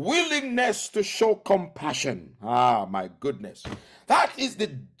their willingness to show compassion. Ah, my goodness. That is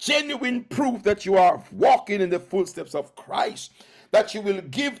the genuine proof that you are walking in the footsteps of Christ, that you will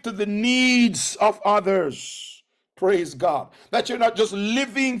give to the needs of others. Praise God. That you're not just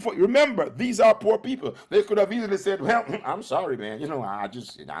living for, remember, these are poor people. They could have easily said, well, I'm sorry, man. You know, I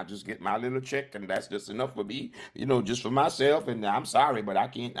just get my little check and that's just enough for me, you know, just for myself. And I'm sorry, but I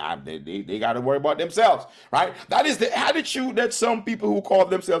can't, they got to worry about themselves, right? That is the attitude that some people who call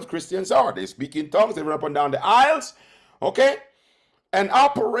themselves Christians are. They speak in tongues, they run up and down the aisles, okay? And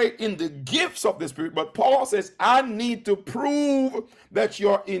operate in the gifts of the Spirit. But Paul says, I need to prove that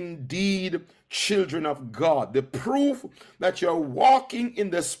you're indeed children of God. The proof that you're walking in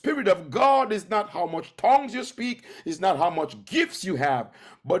the Spirit of God is not how much tongues you speak, is not how much gifts you have,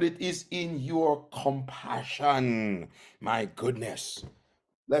 but it is in your compassion. My goodness.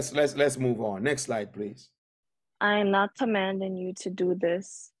 Let's move on. Next slide, please. I am not commanding you to do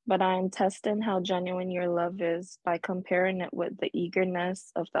this, but I am testing how genuine your love is by comparing it with the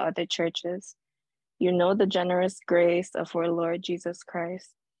eagerness of the other churches. You know the generous grace of our Lord Jesus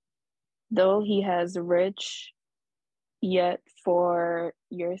Christ. Though he has rich, yet for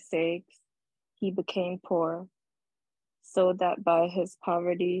your sakes he became poor, so that by his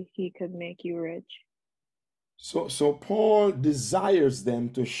poverty he could make you rich. So Paul desires them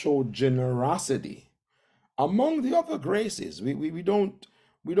to show generosity. Among the other graces, we don't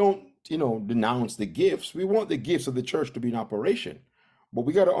denounce the gifts. We want the gifts of the church to be in operation. But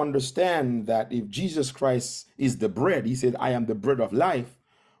we got to understand that if Jesus Christ is the bread, he said, I am the bread of life.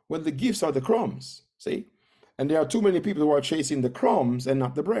 Well, the gifts are the crumbs, see? And there are too many people who are chasing the crumbs and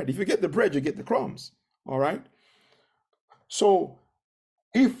not the bread. If you get the bread, you get the crumbs, all right? So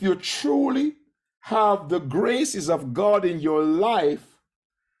if you truly have the graces of God in your life,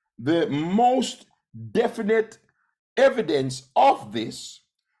 the most definite evidence of this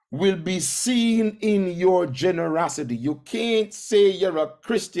will be seen in your generosity. You can't say you're a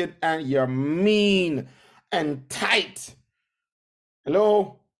Christian and you're mean and tight.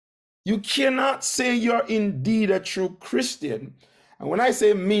 Hello? You cannot say you're indeed a true Christian. And when I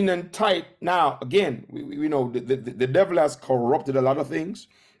say mean and tight, now, again, we know the devil has corrupted a lot of things,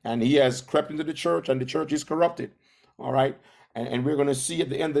 and he has crept into the church, and the church is corrupted. All right? And we're going to see at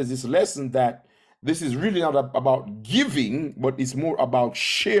the end of this lesson that this is really not about giving, but it's more about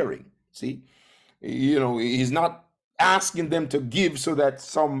sharing. See? You know, he's not asking them to give so that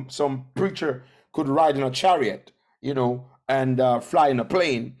some preacher could ride in a chariot, you know, and fly in a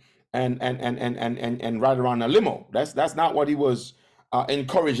plane and ride around a limo. That's not what he was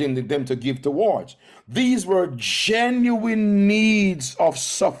encouraging them to give towards. These were genuine needs of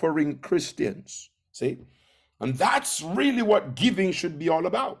suffering Christians. See? And that's really what giving should be all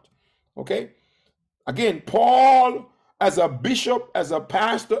about. Okay? Again, Paul, as a bishop, as a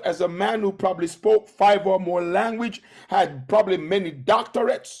pastor, as a man who probably spoke 5 or more languages, had probably many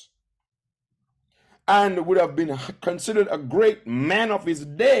doctorates, and would have been considered a great man of his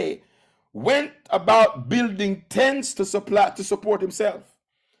day, went about building tents to support himself.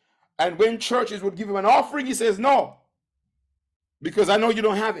 And when churches would give him an offering, he says, no, because I know you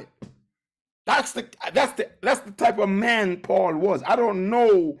don't have it. That's the type of man Paul was. I don't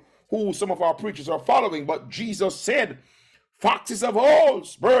know who some of our preachers are following, but Jesus said, foxes have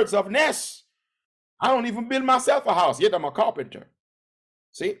holes, birds have nests. I don't even build myself a house, yet I'm a carpenter.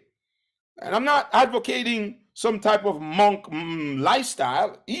 See? And I'm not advocating some type of monk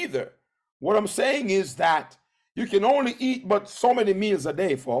lifestyle either. What I'm saying is that you can only eat but so many meals a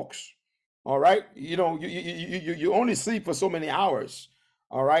day, folks. All right? You know, you only sleep for so many hours.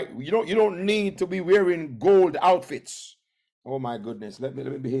 All right? You don't need to be wearing gold outfits. Oh my goodness. Let me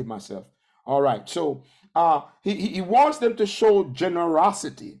behave myself. All right. So he wants them to show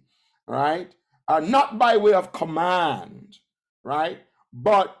generosity, right? Not by way of command, right?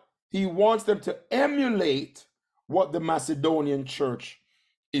 But he wants them to emulate what the Macedonian church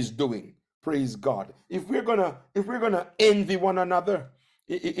is doing. Praise God. If we're gonna envy one another,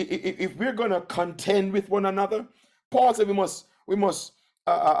 if we're gonna contend with one another, Paul said we must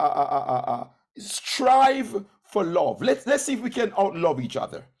strive for love. Let's see if we can outlove each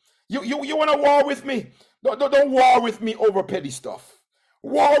other. You want to war with me? Don't war with me over petty stuff.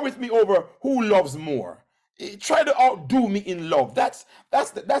 War with me over who loves more. Try to outdo me in love. That's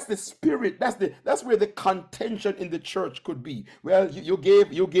the spirit. That's where the contention in the church could be. Well, you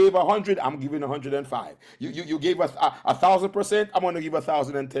gave 100. I'm giving 105. You gave 1,000%. I'm going to give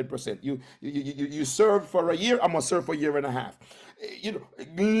 1,010%. You served for a year. I'm going to serve for a year and a half. You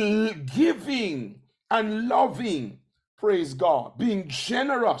know, giving and loving. Praise God. Being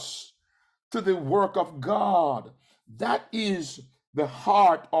generous to the work of God. That is the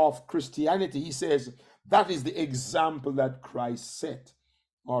heart of Christianity. He says that is the example that Christ set.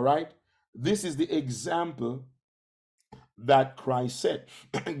 All right? This is the example that Christ set.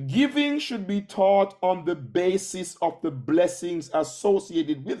 Giving should be taught on the basis of the blessings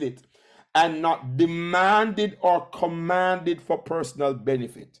associated with it and not demanded or commanded for personal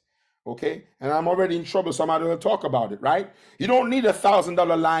benefit. Okay? And I'm already in trouble, so I'm not going to talk about it, right? You don't need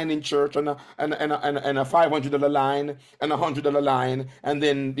 $1,000 line in church and a $500 line and $100 line, and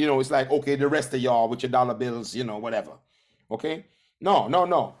then, you know, it's like, okay, the rest of y'all with your dollar bills, you know, whatever. Okay?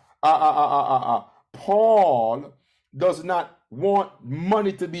 No. Paul does not want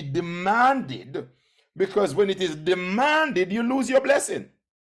money to be demanded, because when it is demanded, you lose your blessing.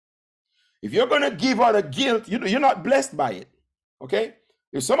 If you're going to give out of guilt, you're not blessed by it. Okay?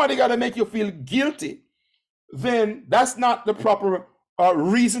 If somebody got to make you feel guilty, then that's not the proper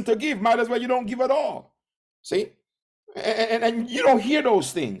reason to give. Might as well you don't give at all. See? And you don't hear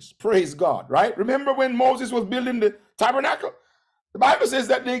those things. Praise God, right? Remember when Moses was building the tabernacle? The Bible says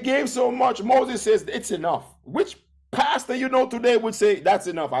that they gave so much. Moses says it's enough. Which pastor you know today would say that's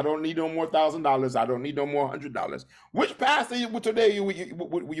enough? I don't need no more $1,000. I don't need no more $100. Which pastor today you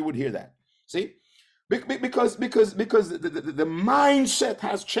would hear that? See, because the mindset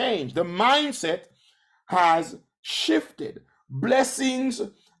has changed. The mindset has shifted. Blessings,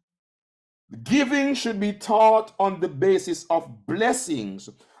 giving should be taught on the basis of blessings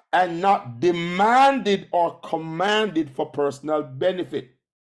and not demanded or commanded for personal benefit.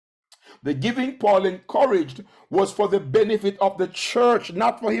 The giving Paul encouraged was for the benefit of the church,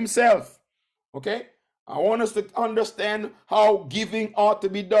 not for himself. Okay? I want us to understand how giving ought to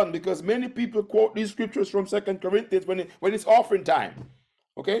be done, because many people quote these scriptures from 2 Corinthians when it's offering time.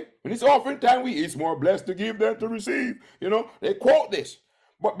 Okay? When it's offering time, it's more blessed to give than to receive. You know, they quote this.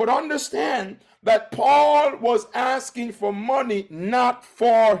 But understand that Paul was asking for money not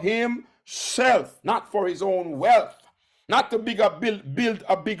for himself, not for his own wealth, not to build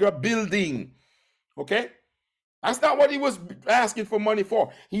a bigger building. Okay? That's not what he was asking for money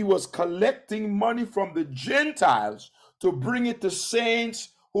for. He was collecting money from the Gentiles to bring it to saints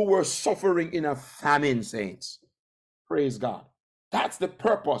who were suffering in a famine, saints. Praise God. That's the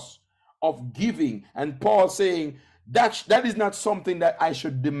purpose of giving. And Paul saying, that is not something that I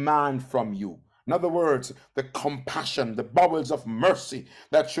should demand from you. In other words, the compassion, the bowels of mercy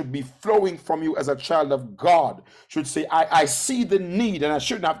that should be flowing from you as a child of God should say, I see the need, and I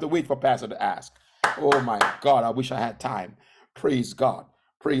shouldn't have to wait for pastor to ask. Oh my God, I wish I had time. Praise God.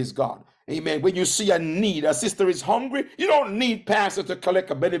 Praise God. Amen. When you see a need, a sister is hungry, you don't need pastor to collect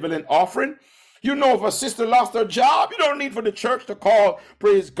a benevolent offering. You know, if a sister lost her job, you don't need for the church to call,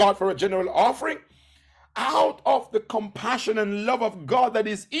 praise God, for a general offering. Out of the compassion and love of God that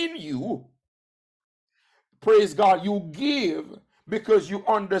is in you, praise God, you give because you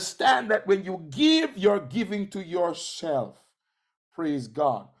understand that when you give, you're giving to yourself. Praise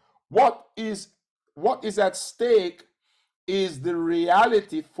God. What is at stake is the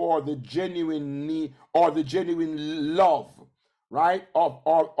reality for the genuine need or the genuine love, right,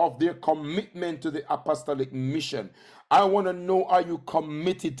 of their commitment to the apostolic mission. I want to know, are you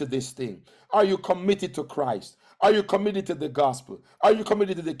committed to this thing? Are you committed to Christ? Are you committed to the gospel? Are you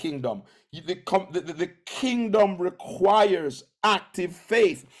committed to the kingdom? The kingdom requires active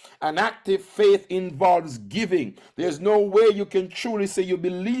faith, and active faith involves giving. There's no way you can truly say you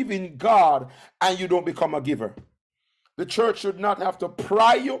believe in God and you don't become a giver. The church should not have to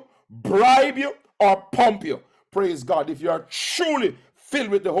pry you, bribe you, or pump you. Praise God. If you are truly filled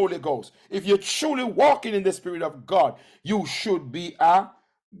with the Holy Ghost, if you're truly walking in the Spirit of God, you should be a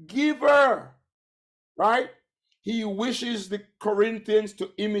giver, right? He wishes the Corinthians to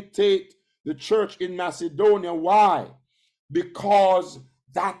imitate the church in Macedonia. Why? Because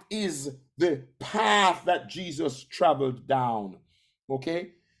that is the path that Jesus traveled down.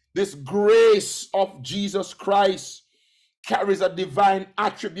 Okay? This grace of Jesus Christ carries a divine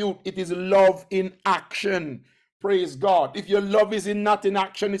attribute. It is love in action. Praise God. If your love is not in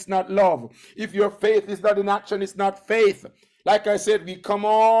action, it's not love. If your faith is not in action, it's not faith. Like I said, we come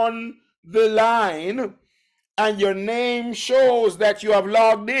on the line and your name shows that you have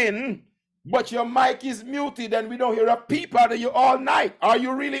logged in, but your mic is muted and we don't hear a peep out of you all night. Are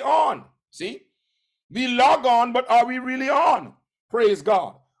you really on? See? We log on, but are we really on? Praise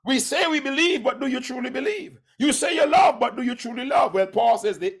God. We say we believe, but do you truly believe? You say you love, but do you truly love? Well, Paul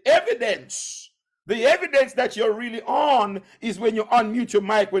says the evidence that you're really on is when you unmute your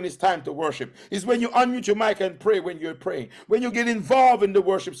mic when it's time to worship. Is when you unmute your mic and pray when you're praying. When you get involved in the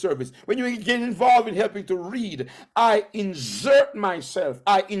worship service. When you get involved in helping to read. I insert myself.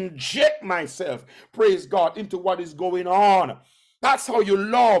 I inject myself, praise God, into what is going on. That's how you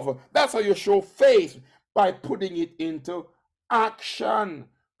love. That's how you show faith, by putting it into action.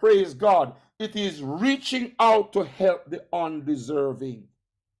 Praise God. It is reaching out to help the undeserving,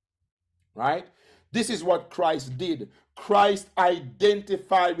 right? This is what Christ did. Christ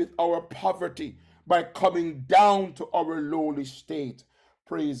identified with our poverty by coming down to our lowly state.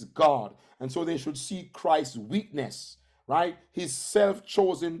 Praise God. And so they should see Christ's weakness, right? His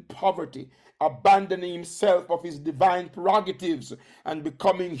self-chosen poverty, abandoning himself of his divine prerogatives and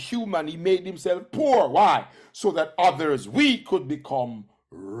becoming human. He made himself poor. Why? So that others, we could become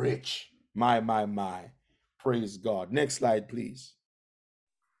rich. My. Praise God. Next slide, please.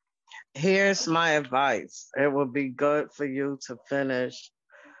 Here's my advice. It would be good for you to finish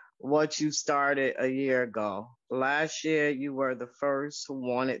what you started a year ago. Last year, you were the first who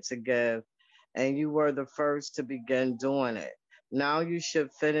wanted to give, and you were the first to begin doing it. Now you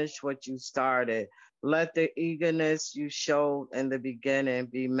should finish what you started. Let the eagerness you showed in the beginning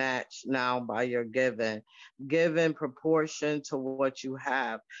be matched now by your giving. Give in proportion to what you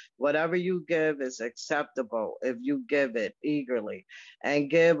have. Whatever you give is acceptable if you give it eagerly,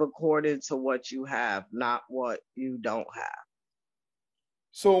 and give according to what you have, not what you don't have.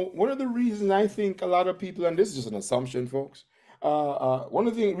 So one of the reasons I think a lot of people, and this is just an assumption, folks, one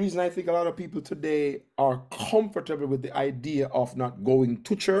of the reasons I think a lot of people today are comfortable with the idea of not going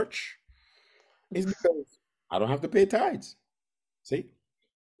to church is because I don't have to pay tithes. See,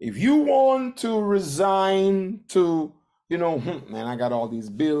 if you want to resign to, man, I got all these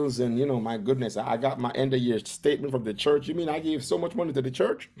bills and, my goodness, I got my end of year statement from the church. You mean I gave so much money to the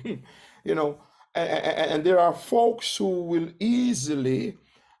church? And there are folks who will easily,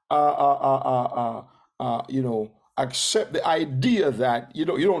 accept the idea that, you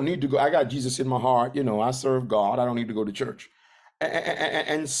don't need to go. I got Jesus in my heart. I serve God. I don't need to go to church.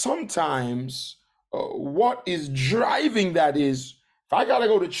 And sometimes what is driving that is, if I got to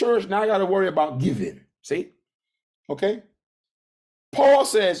go to church, now I got to worry about giving. See? Okay? Paul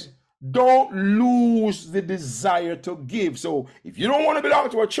says, don't lose the desire to give. So if you don't want to belong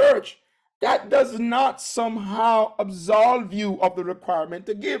to a church, that does not somehow absolve you of the requirement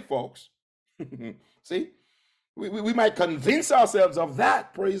to give, folks. See? We might convince ourselves of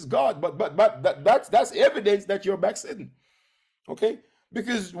that, praise God, but that's evidence that you're backslidden. Okay?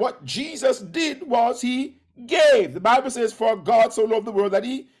 Because what Jesus did was he gave. The Bible says, for God so loved the world that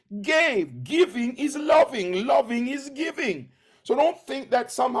he gave. Giving is loving. Loving is giving. So don't think that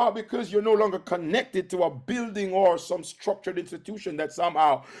somehow because you're no longer connected to a building or some structured institution that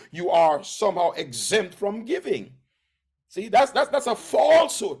somehow you are somehow exempt from giving. See, that's a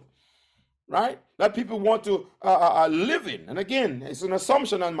falsehood, right? That people want to live in. And again, it's an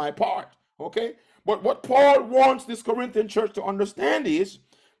assumption on my part, okay? But what Paul wants this Corinthian church to understand is,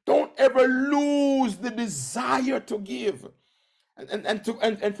 don't ever lose the desire to give.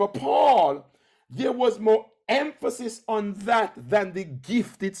 And for Paul, there was more emphasis on that than the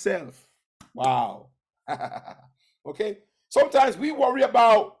gift itself. Wow. Okay? Sometimes we worry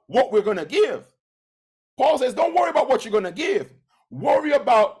about what we're going to give. Paul says, don't worry about what you're going to give. Worry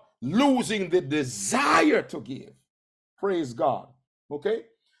about losing the desire to give. Praise God. Okay?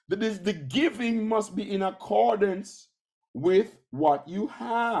 The giving must be in accordance with what you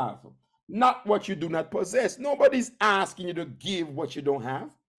have, not what you do not possess. Nobody's asking you to give what you don't have.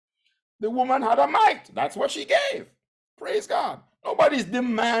 The woman had a mite. That's what she gave. Praise God. Nobody's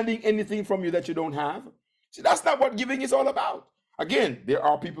demanding anything from you that you don't have. See, that's not what giving is all about. Again, there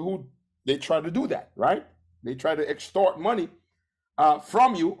are people who, they try to do that, right? They try to extort money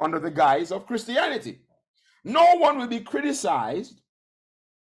from you under the guise of Christianity. No one will be criticized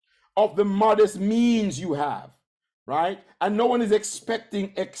of the modest means you have, right? And no one is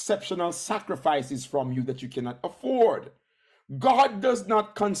expecting exceptional sacrifices from you that you cannot afford. God does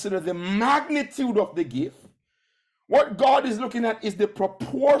not consider the magnitude of the gift. What God is looking at is the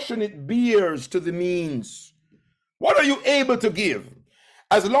proportion it bears to the means. What are you able to give?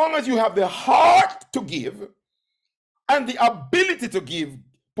 As long as you have the heart to give and the ability to give,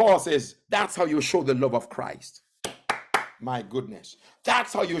 Paul says, that's how you show the love of Christ. My goodness.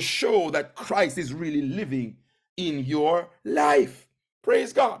 That's how you show that Christ is really living in your life.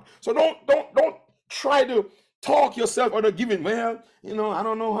 Praise God. So don't try to talk yourself out of giving. Well, I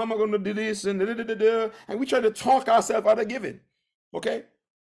don't know how am I going to do this and we try to talk ourselves out of giving. Okay?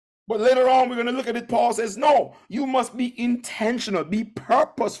 But later on, we're going to look at it. Paul says, no, you must be intentional, be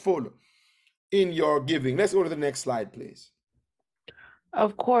purposeful in your giving. Let's go to the next slide, please.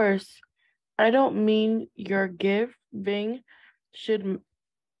 Of course, I don't mean your giving should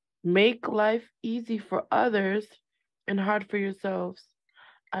make life easy for others and hard for yourselves.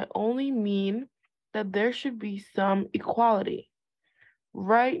 I only mean that there should be some equality.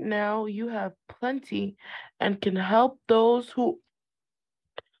 Right now, you have plenty and can help those who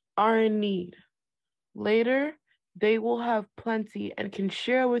are in need. Later, they will have plenty and can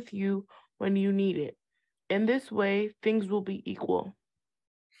share with you when you need it. In this way, things will be equal.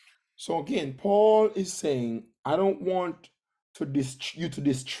 So again, Paul is saying, I don't want you to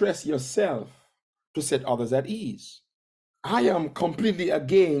distress yourself to set others at ease. I am completely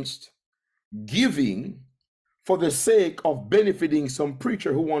against giving for the sake of benefiting some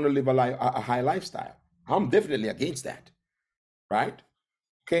preacher who want to live a high lifestyle. I'm definitely against that, right?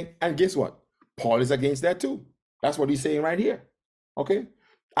 Okay, and guess what? Paul is against that too. That's what he's saying right here. Okay,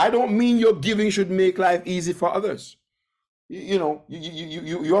 I don't mean your giving should make life easy for others. You know,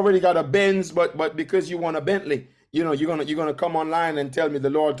 you already got a Benz, but because you want a Bentley, you know, you're gonna come online and tell me the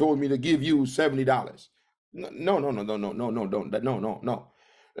Lord told me to give you $70. No.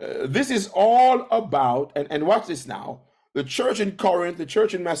 This is all about, and watch this now. The church in Corinth, the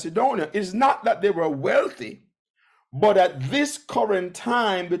church in Macedonia, is not that they were wealthy, but at this current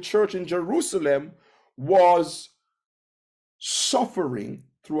time, the church in Jerusalem was suffering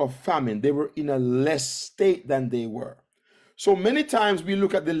through a famine. They were in a less state than they were. So many times we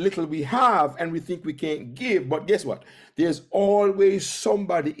look at the little we have and we think we can't give, but guess what? There's always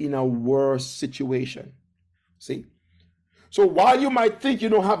somebody in a worse situation. See? So while you might think you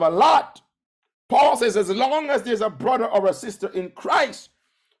don't have a lot, Paul says as long as there's a brother or a sister in Christ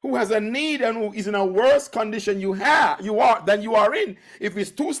who has a need and who is in a worse condition than you are in. If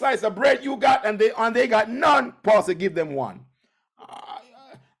it's 2 slices of bread you got and they got none, Paul said give them one.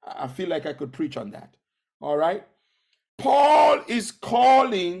 I feel like I could preach on that. All right? Paul is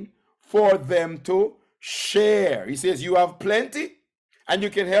calling for them to share. He says, you have plenty and you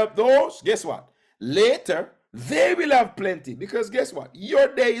can help those. Guess what? Later, they will have plenty because guess what?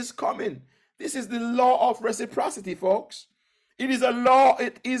 Your day is coming. This is the law of reciprocity, folks. It is a law.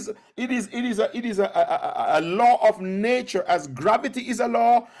 It is a law of nature. As gravity is a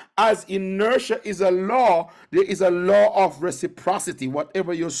law, as inertia is a law, there is a law of reciprocity.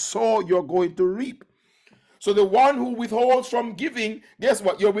 Whatever you sow, you're going to reap. So the one who withholds from giving, guess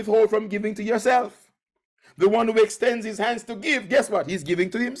what? You're withhold from giving to yourself. The one who extends his hands to give, guess what? He's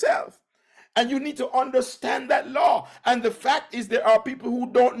giving to himself. And you need to understand that law. And the fact is there are people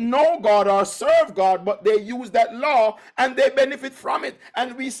who don't know God or serve God, but they use that law and they benefit from it.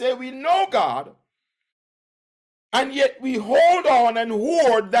 And we say we know God, and yet we hold on and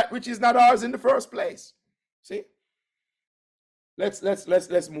hoard that which is not ours in the first place. See? Let's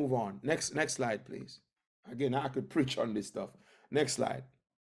move on. Next slide, please. Again, I could preach on this stuff. Next slide.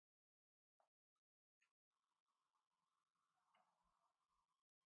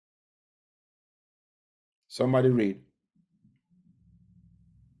 Somebody read.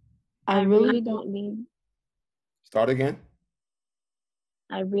 I really don't need. Start again.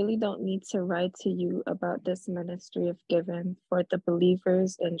 I really don't need to write to you about this ministry of giving for the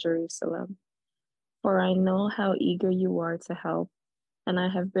believers in Jerusalem, for I know how eager you are to help, and I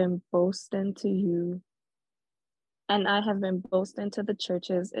have been boasting to you. And I have been boasting to the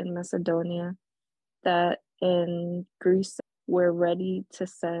churches in Macedonia that in Greece were ready to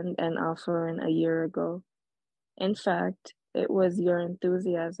send an offering a year ago. In fact, it was your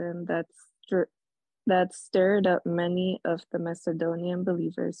enthusiasm that stirred up many of the Macedonian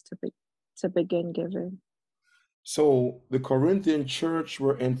believers to begin giving. So the Corinthian church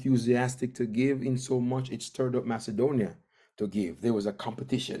were enthusiastic to give in so much it stirred up Macedonia to give. There was a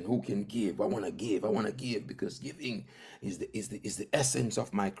competition. Who can give? I want to give because giving is the essence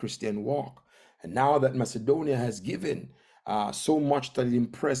of my Christian walk. And now that Macedonia has given so much that it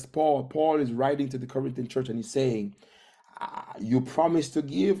impressed Paul, Paul is writing to the Corinthian church and he's saying, you promised to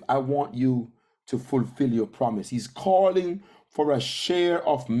give. I want you to fulfill your promise. He's calling for a share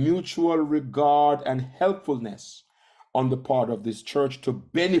of mutual regard and helpfulness on the part of this church to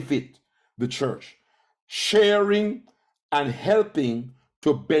benefit the church. Sharing and helping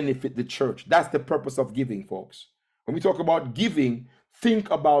to benefit the church. That's the purpose of giving, folks. When we talk about giving,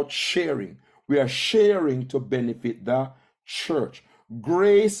 think about sharing. We are sharing to benefit the church.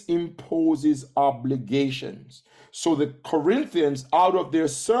 Grace imposes obligations. So the Corinthians, out of their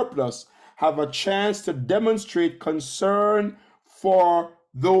surplus, have a chance to demonstrate concern for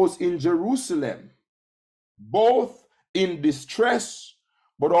those in Jerusalem, both in distress,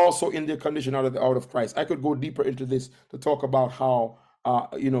 but also in their condition out of Christ. I could go deeper into this to talk about how,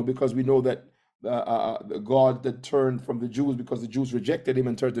 because we know that God that turned from the Jews because the Jews rejected him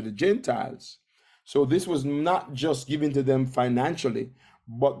and turned to the Gentiles. So this was not just given to them financially,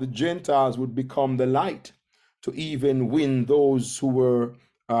 but the Gentiles would become the light to even win those who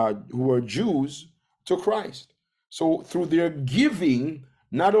were Jews to Christ. So through their giving,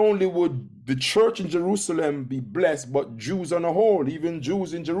 not only would the church in Jerusalem be blessed, but Jews on a whole, even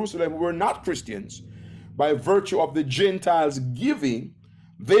Jews in Jerusalem who were not Christians, by virtue of the Gentiles giving,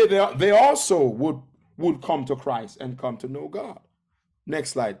 they also would come to Christ and come to know God.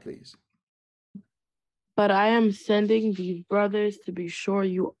 Next slide, please. But I am sending these brothers to be sure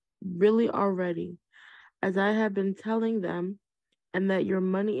you really are ready, as I have been telling them, and that your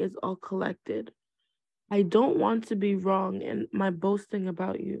money is all collected. I don't want to be wrong in my boasting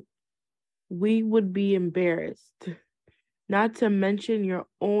about you. We would be embarrassed, not to mention your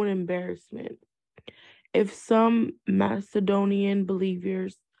own embarrassment. If some Macedonian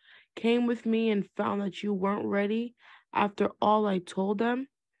believers came with me and found that you weren't ready after all I told them,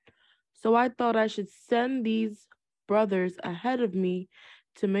 so I thought I should send these brothers ahead of me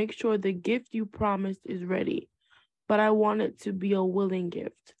to make sure the gift you promised is ready. But I want it to be a willing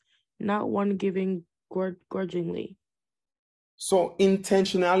gift, not one given grudgingly. So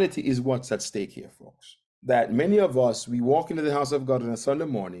intentionality is what's at stake here, folks. That many of us, we walk into the house of God on a Sunday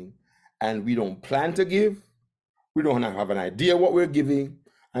morning and we don't plan to give. We don't have an idea what we're giving.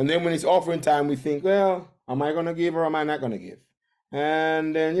 And then when it's offering time, we think, well, am I going to give or am I not going to give?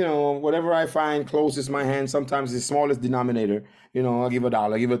 And then, whatever I find closest my hand, sometimes the smallest denominator, I'll give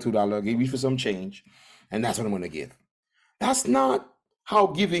 $1, give $2, give you for some change. And that's what I'm going to give. That's not how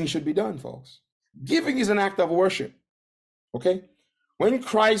giving should be done, folks. Giving is an act of worship. Okay? When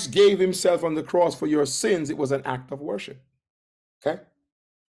Christ gave himself on the cross for your sins, it was an act of worship. Okay?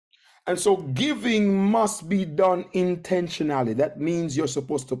 And so giving must be done intentionally. That means you're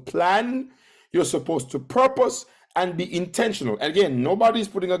supposed to plan, you're supposed to purpose, and be intentional. Again, nobody's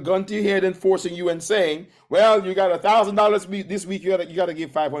putting a gun to your head and forcing you and saying, well, you got $1,000 this week, you got to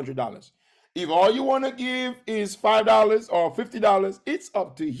give $500. If all you want to give is $5 or $50, it's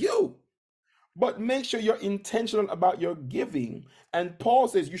up to you. But make sure you're intentional about your giving. And Paul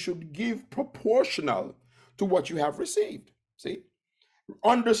says you should give proportional to what you have received. See?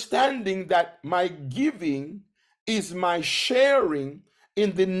 Understanding that my giving is my sharing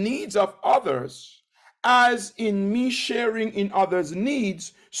in the needs of others, as in me sharing in others'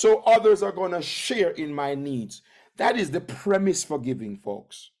 needs, so others are going to share in my needs. That is the premise for giving,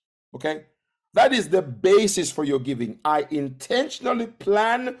 folks. Okay? That is the basis for your giving. I intentionally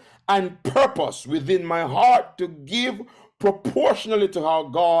plan and purpose within my heart to give proportionally to how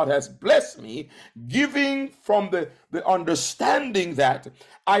God has blessed me, giving from the understanding that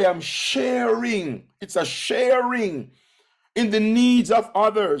I am sharing. It's a sharing in the needs of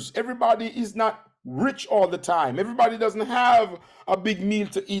others. Everybody is not rich all the time. Everybody doesn't have a big meal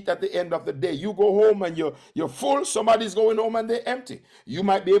to eat at the end of the day. You go home and you're full. Somebody's going home and they're empty. You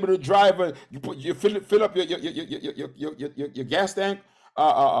might be able to drive and you fill up your gas tank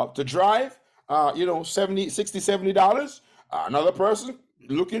to drive. $60-$70. Another person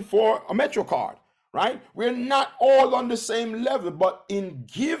looking for a Metro card, right? We're not all on the same level, but in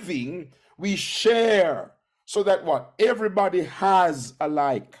giving we share so that what? Everybody has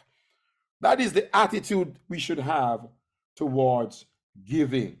alike. That is the attitude we should have towards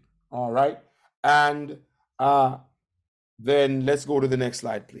giving. All right. And then let's go to the next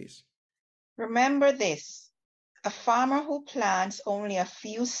slide, please. Remember this: a farmer who plants only a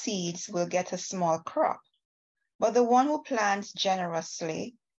few seeds will get a small crop, but the one who plants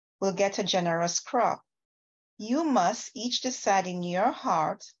generously will get a generous crop. You must each decide in your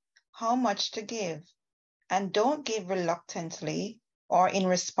heart how much to give, and don't give reluctantly or in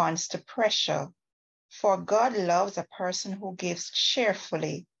response to pressure, for God loves a person who gives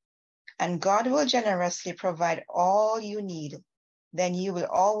cheerfully, and God will generously provide all you need. Then you will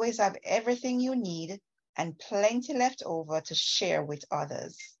always have everything you need and plenty left over to share with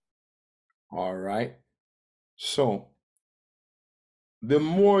others. All right. So the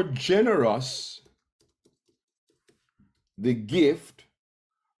more generous the gift,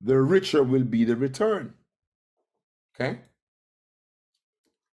 the richer will be the return. Okay?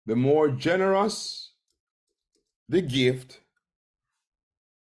 The more generous the gift,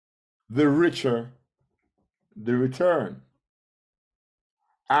 the richer the return.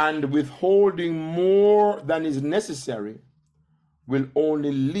 And withholding more than is necessary will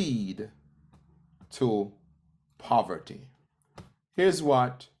only lead to poverty. Here's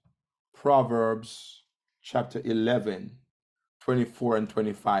what Proverbs chapter 11, 24 and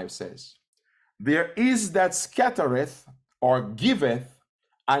 25 says. There is that scattereth or giveth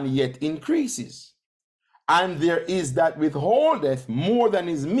and yet increases. And there is that withholdeth more than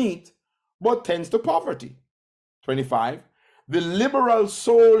is meet, but tends to poverty. 25. The liberal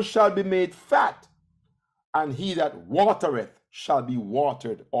soul shall be made fat, and he that watereth shall be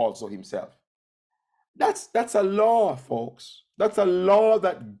watered also himself. That's a law, folks. That's a law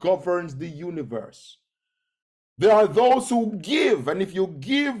that governs the universe. There are those who give, and if you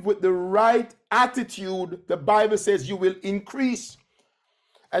give with the right attitude, the Bible says you will increase.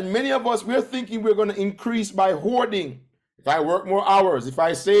 And many of us, we're thinking we're going to increase by hoarding. If I work more hours, if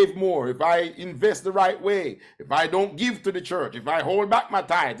I save more, if I invest the right way, if I don't give to the church, if I hold back my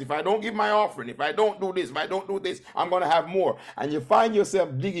tithes, if I don't give my offering, if I don't do this, if I don't do this, I'm going to have more. And you find yourself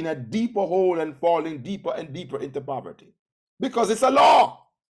digging a deeper hole and falling deeper and deeper into poverty. Because it's a law.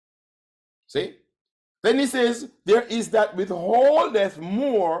 See? Then he says, there is that withholdeth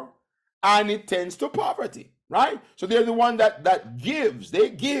more, and it tends to poverty. Right? So they're the one that gives.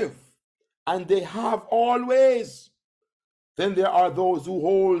 They give. And they have always. Then there are those who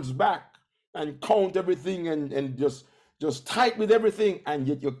holds back and count everything and just tight with everything, and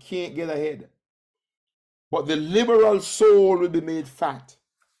yet you can't get ahead. But the liberal soul will be made fat,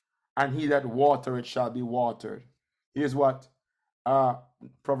 and he that watereth shall be watered. Here's what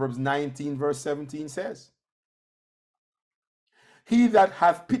Proverbs 19 verse 17 says. He that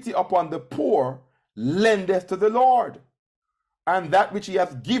hath pity upon the poor lendeth to the Lord, and that which he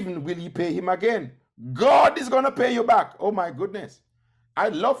hath given will he pay him again. God is going to pay you back. Oh my goodness.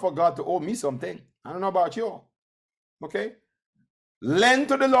 I'd love for God to owe me something. I don't know about you. Okay? Lend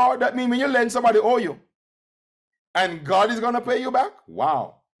to the Lord. That means when you lend, somebody owe you. And God is going to pay you back?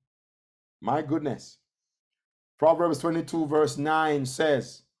 Wow. My goodness. Proverbs 22 verse 9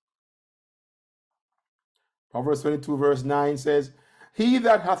 says, Proverbs 22 verse 9 says, he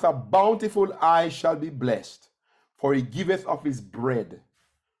that hath a bountiful eye shall be blessed, for he giveth of his bread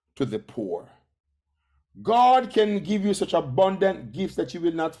to the poor. God can give you such abundant gifts that you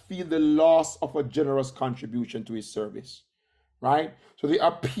will not feel the loss of a generous contribution to his service, right? So the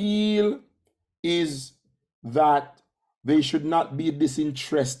appeal is that they should not be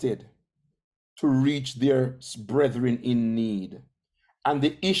disinterested to reach their brethren in need. And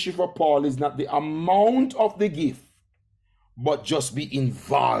the issue for Paul is not the amount of the gift, but just be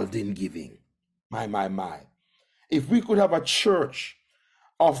involved in giving. My. If we could have a church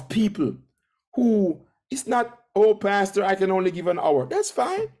of people who, it's not, oh, Pastor, I can only give an hour. That's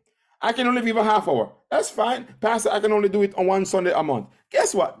fine. I can only give a half hour. That's fine. Pastor, I can only do it on one Sunday a month.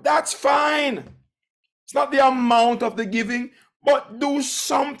 Guess what? That's fine. It's not the amount of the giving, but do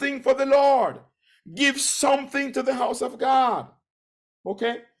something for the Lord. Give something to the house of God.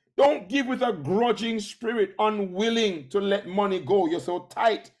 Okay? Don't give with a grudging spirit, unwilling to let money go. You're so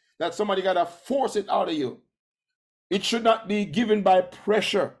tight that somebody got to force it out of you. It should not be given by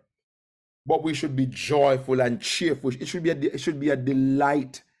pressure, but we should be joyful and cheerful. It should be a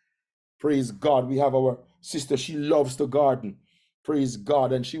delight. Praise God. We have our sister. She loves to garden. Praise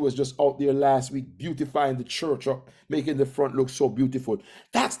God. And she was just out there last week beautifying the church up, making the front look so beautiful.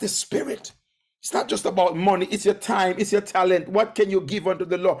 That's the spirit. It's not just about money. It's your time. It's your talent. What can you give unto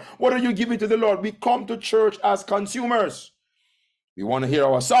the Lord? What are you giving to the Lord? We come to church as consumers. We want to hear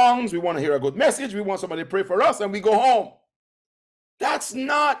our songs. We want to hear a good message. We want somebody to pray for us, and we go home. That's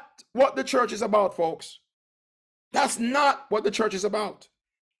not what the church is about, folks. That's not what the church is about.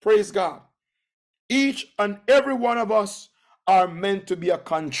 Praise God. Each and every one of us are meant to be a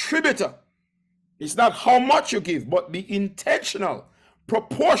contributor. It's not how much you give, but be intentional,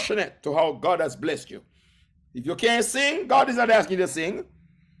 proportionate to how God has blessed you. If you can't sing, God is not asking you to sing.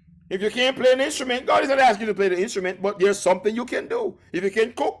 If you can't play an instrument, God is not asking you to play the instrument, but there's something you can do. If you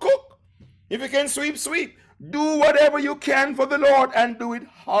can cook, cook. If you can sweep, sweep. Do whatever you can for the Lord and do it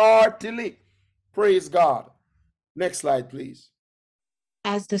heartily. Praise God. Next slide, please.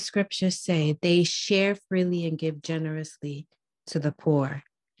 As the scriptures say, they share freely and give generously to the poor.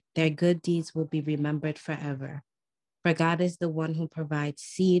 Their good deeds will be remembered forever. For God is the one who provides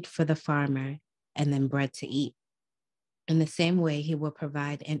seed for the farmer and then bread to eat. In the same way, he will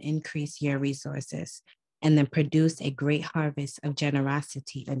provide and increase your resources and then produce a great harvest of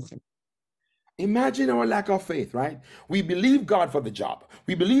generosity in you. Imagine our lack of faith, right? We believe God for the job.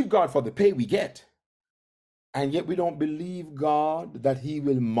 We believe God for the pay we get. And yet we don't believe God that he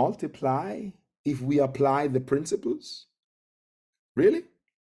will multiply if we apply the principles. Really?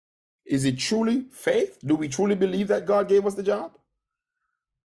 Is it truly faith? Do we truly believe that God gave us the job?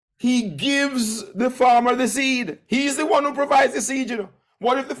 He gives the farmer the seed. He's the one who provides the seed, you know.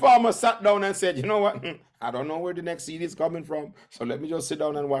 What if the farmer sat down and said, you know what? I don't know where the next seed is coming from, so let me just sit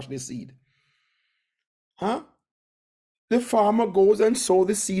down and watch this seed. Huh? The farmer goes and sows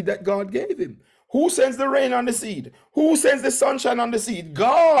the seed that God gave him. Who sends the rain on the seed? Who sends the sunshine on the seed?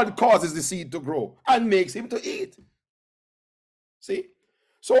 God causes the seed to grow and makes him to eat. See?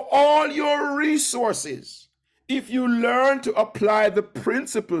 So all your resources, if you learn to apply the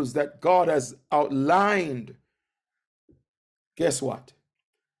principles that God has outlined, guess what?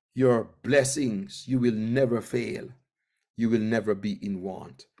 Your blessings, you will never fail. You will never be in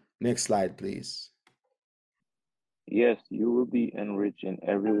want. Next slide, please. Yes, you will be enriched in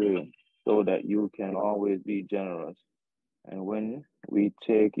every way, so that you can always be generous. And when we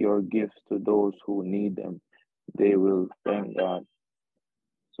take your gifts to those who need them, they will thank God.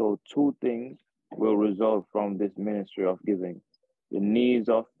 So two things will result from this ministry of giving. The needs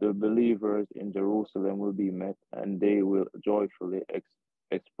of the believers in Jerusalem will be met, and they will joyfully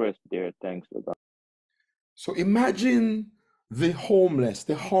express their thanks to God. So imagine the homeless,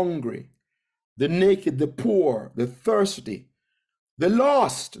 the hungry, the naked, the poor, the thirsty, the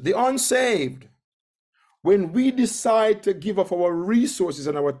lost, the unsaved. When we decide to give of our resources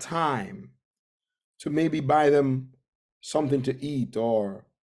and our time to maybe buy them something to eat, or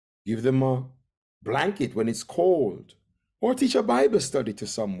give them a blanket when it's cold, or teach a Bible study to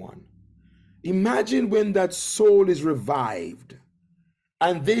someone, imagine when that soul is revived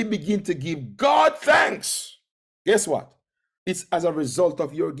and they begin to give God thanks. Guess what? It's as a result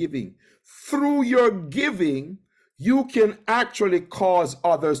of your giving. Through your giving, you can actually cause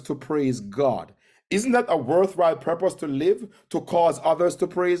others to praise God. Isn't that a worthwhile purpose to live, to cause others to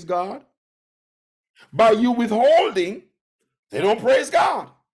praise God? By you withholding, they don't praise God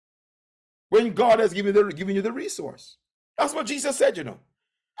when God has given you the resource. That's what Jesus said, you know.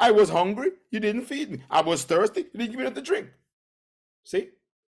 I was hungry, you didn't feed me. I was thirsty, you didn't give me nothing to drink. See?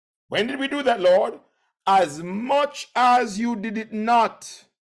 When did we do that, Lord? As much as you did it not.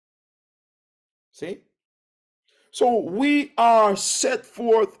 See? So we are set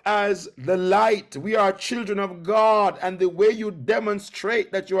forth as the light. We are children of God. And the way you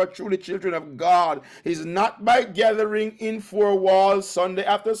demonstrate that you are truly children of God is not by gathering in four walls Sunday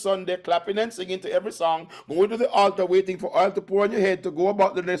after Sunday, clapping and singing to every song, going to the altar, waiting for oil to pour on your head, to go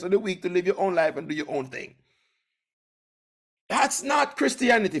about the rest of the week, to live your own life and do your own thing. That's not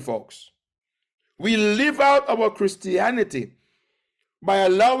Christianity, folks. We live out our Christianity by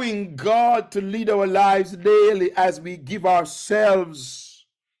allowing God to lead our lives daily as we give ourselves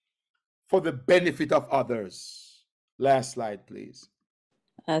for the benefit of others. Last slide, please.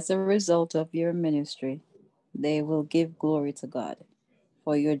 As a result of your ministry, they will give glory to God,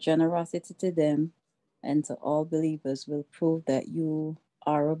 for your generosity to them and to all believers will prove that you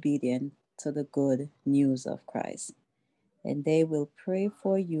are obedient to the good news of Christ. And they will pray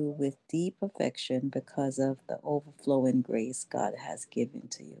for you with deep affection because of the overflowing grace God has given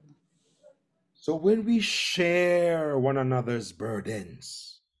to you. So when we share one another's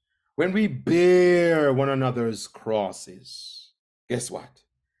burdens, when we bear one another's crosses, guess what?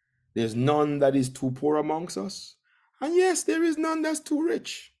 There's none that is too poor amongst us. And yes, there is none that's too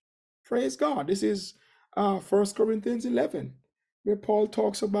rich. Praise God. This is 1 Corinthians 11, where Paul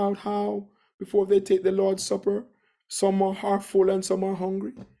talks about how before they take the Lord's Supper, some are full and some are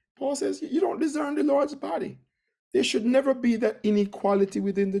hungry. Paul says, you don't discern the Lord's body. There should never be that inequality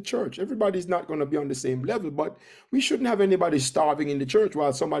within the church. Everybody's not going to be on the same level, but we shouldn't have anybody starving in the church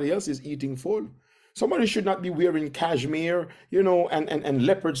while somebody else is eating full. Somebody should not be wearing cashmere, and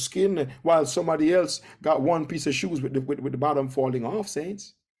leopard skin while somebody else got one piece of shoes with the bottom falling off,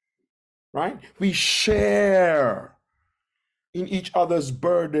 saints. Right? We share in each other's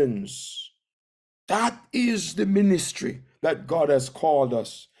burdens. That is the ministry that God has called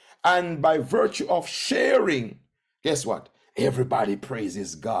us. And by virtue of sharing, guess what? Everybody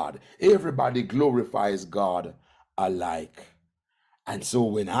praises God. Everybody glorifies God alike. And so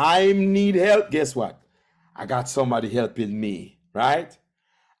when I need help, guess what? I got somebody helping me, right?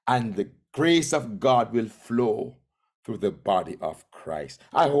 And the grace of God will flow through the body of Christ.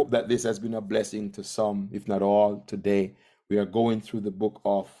 I hope that this has been a blessing to some, if not all, today. We are going through the book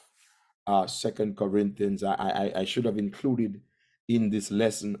of 2 Corinthians. I should have included in this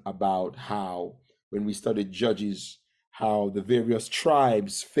lesson about how when we studied Judges, how the various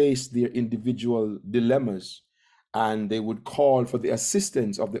tribes faced their individual dilemmas and they would call for the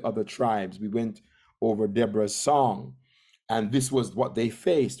assistance of the other tribes. We went over Deborah's song, and this was what they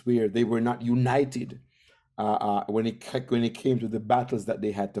faced, where they were not united when it came to the battles that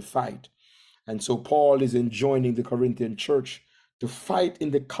they had to fight. And so Paul is enjoining the Corinthian church to fight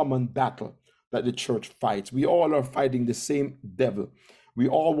in the common battle that the church fights. We all are fighting the same devil. We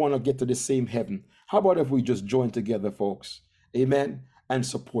all want to get to the same heaven. How about if we just join together, folks? Amen. And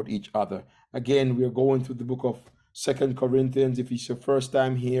support each other. Again, we are going through the book of 2 Corinthians. If it's your first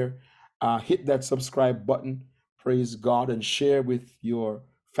time here, hit that subscribe button. Praise God, and share with your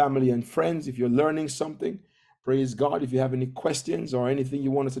family and friends if you're learning something. Praise God. If you have any questions or anything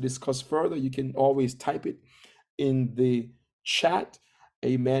you want us to discuss further, you can always type it in the chat.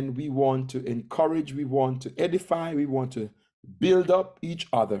 Amen. We want to encourage, we want to edify, we want to build up each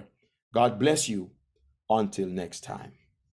other. God bless you. Until next time.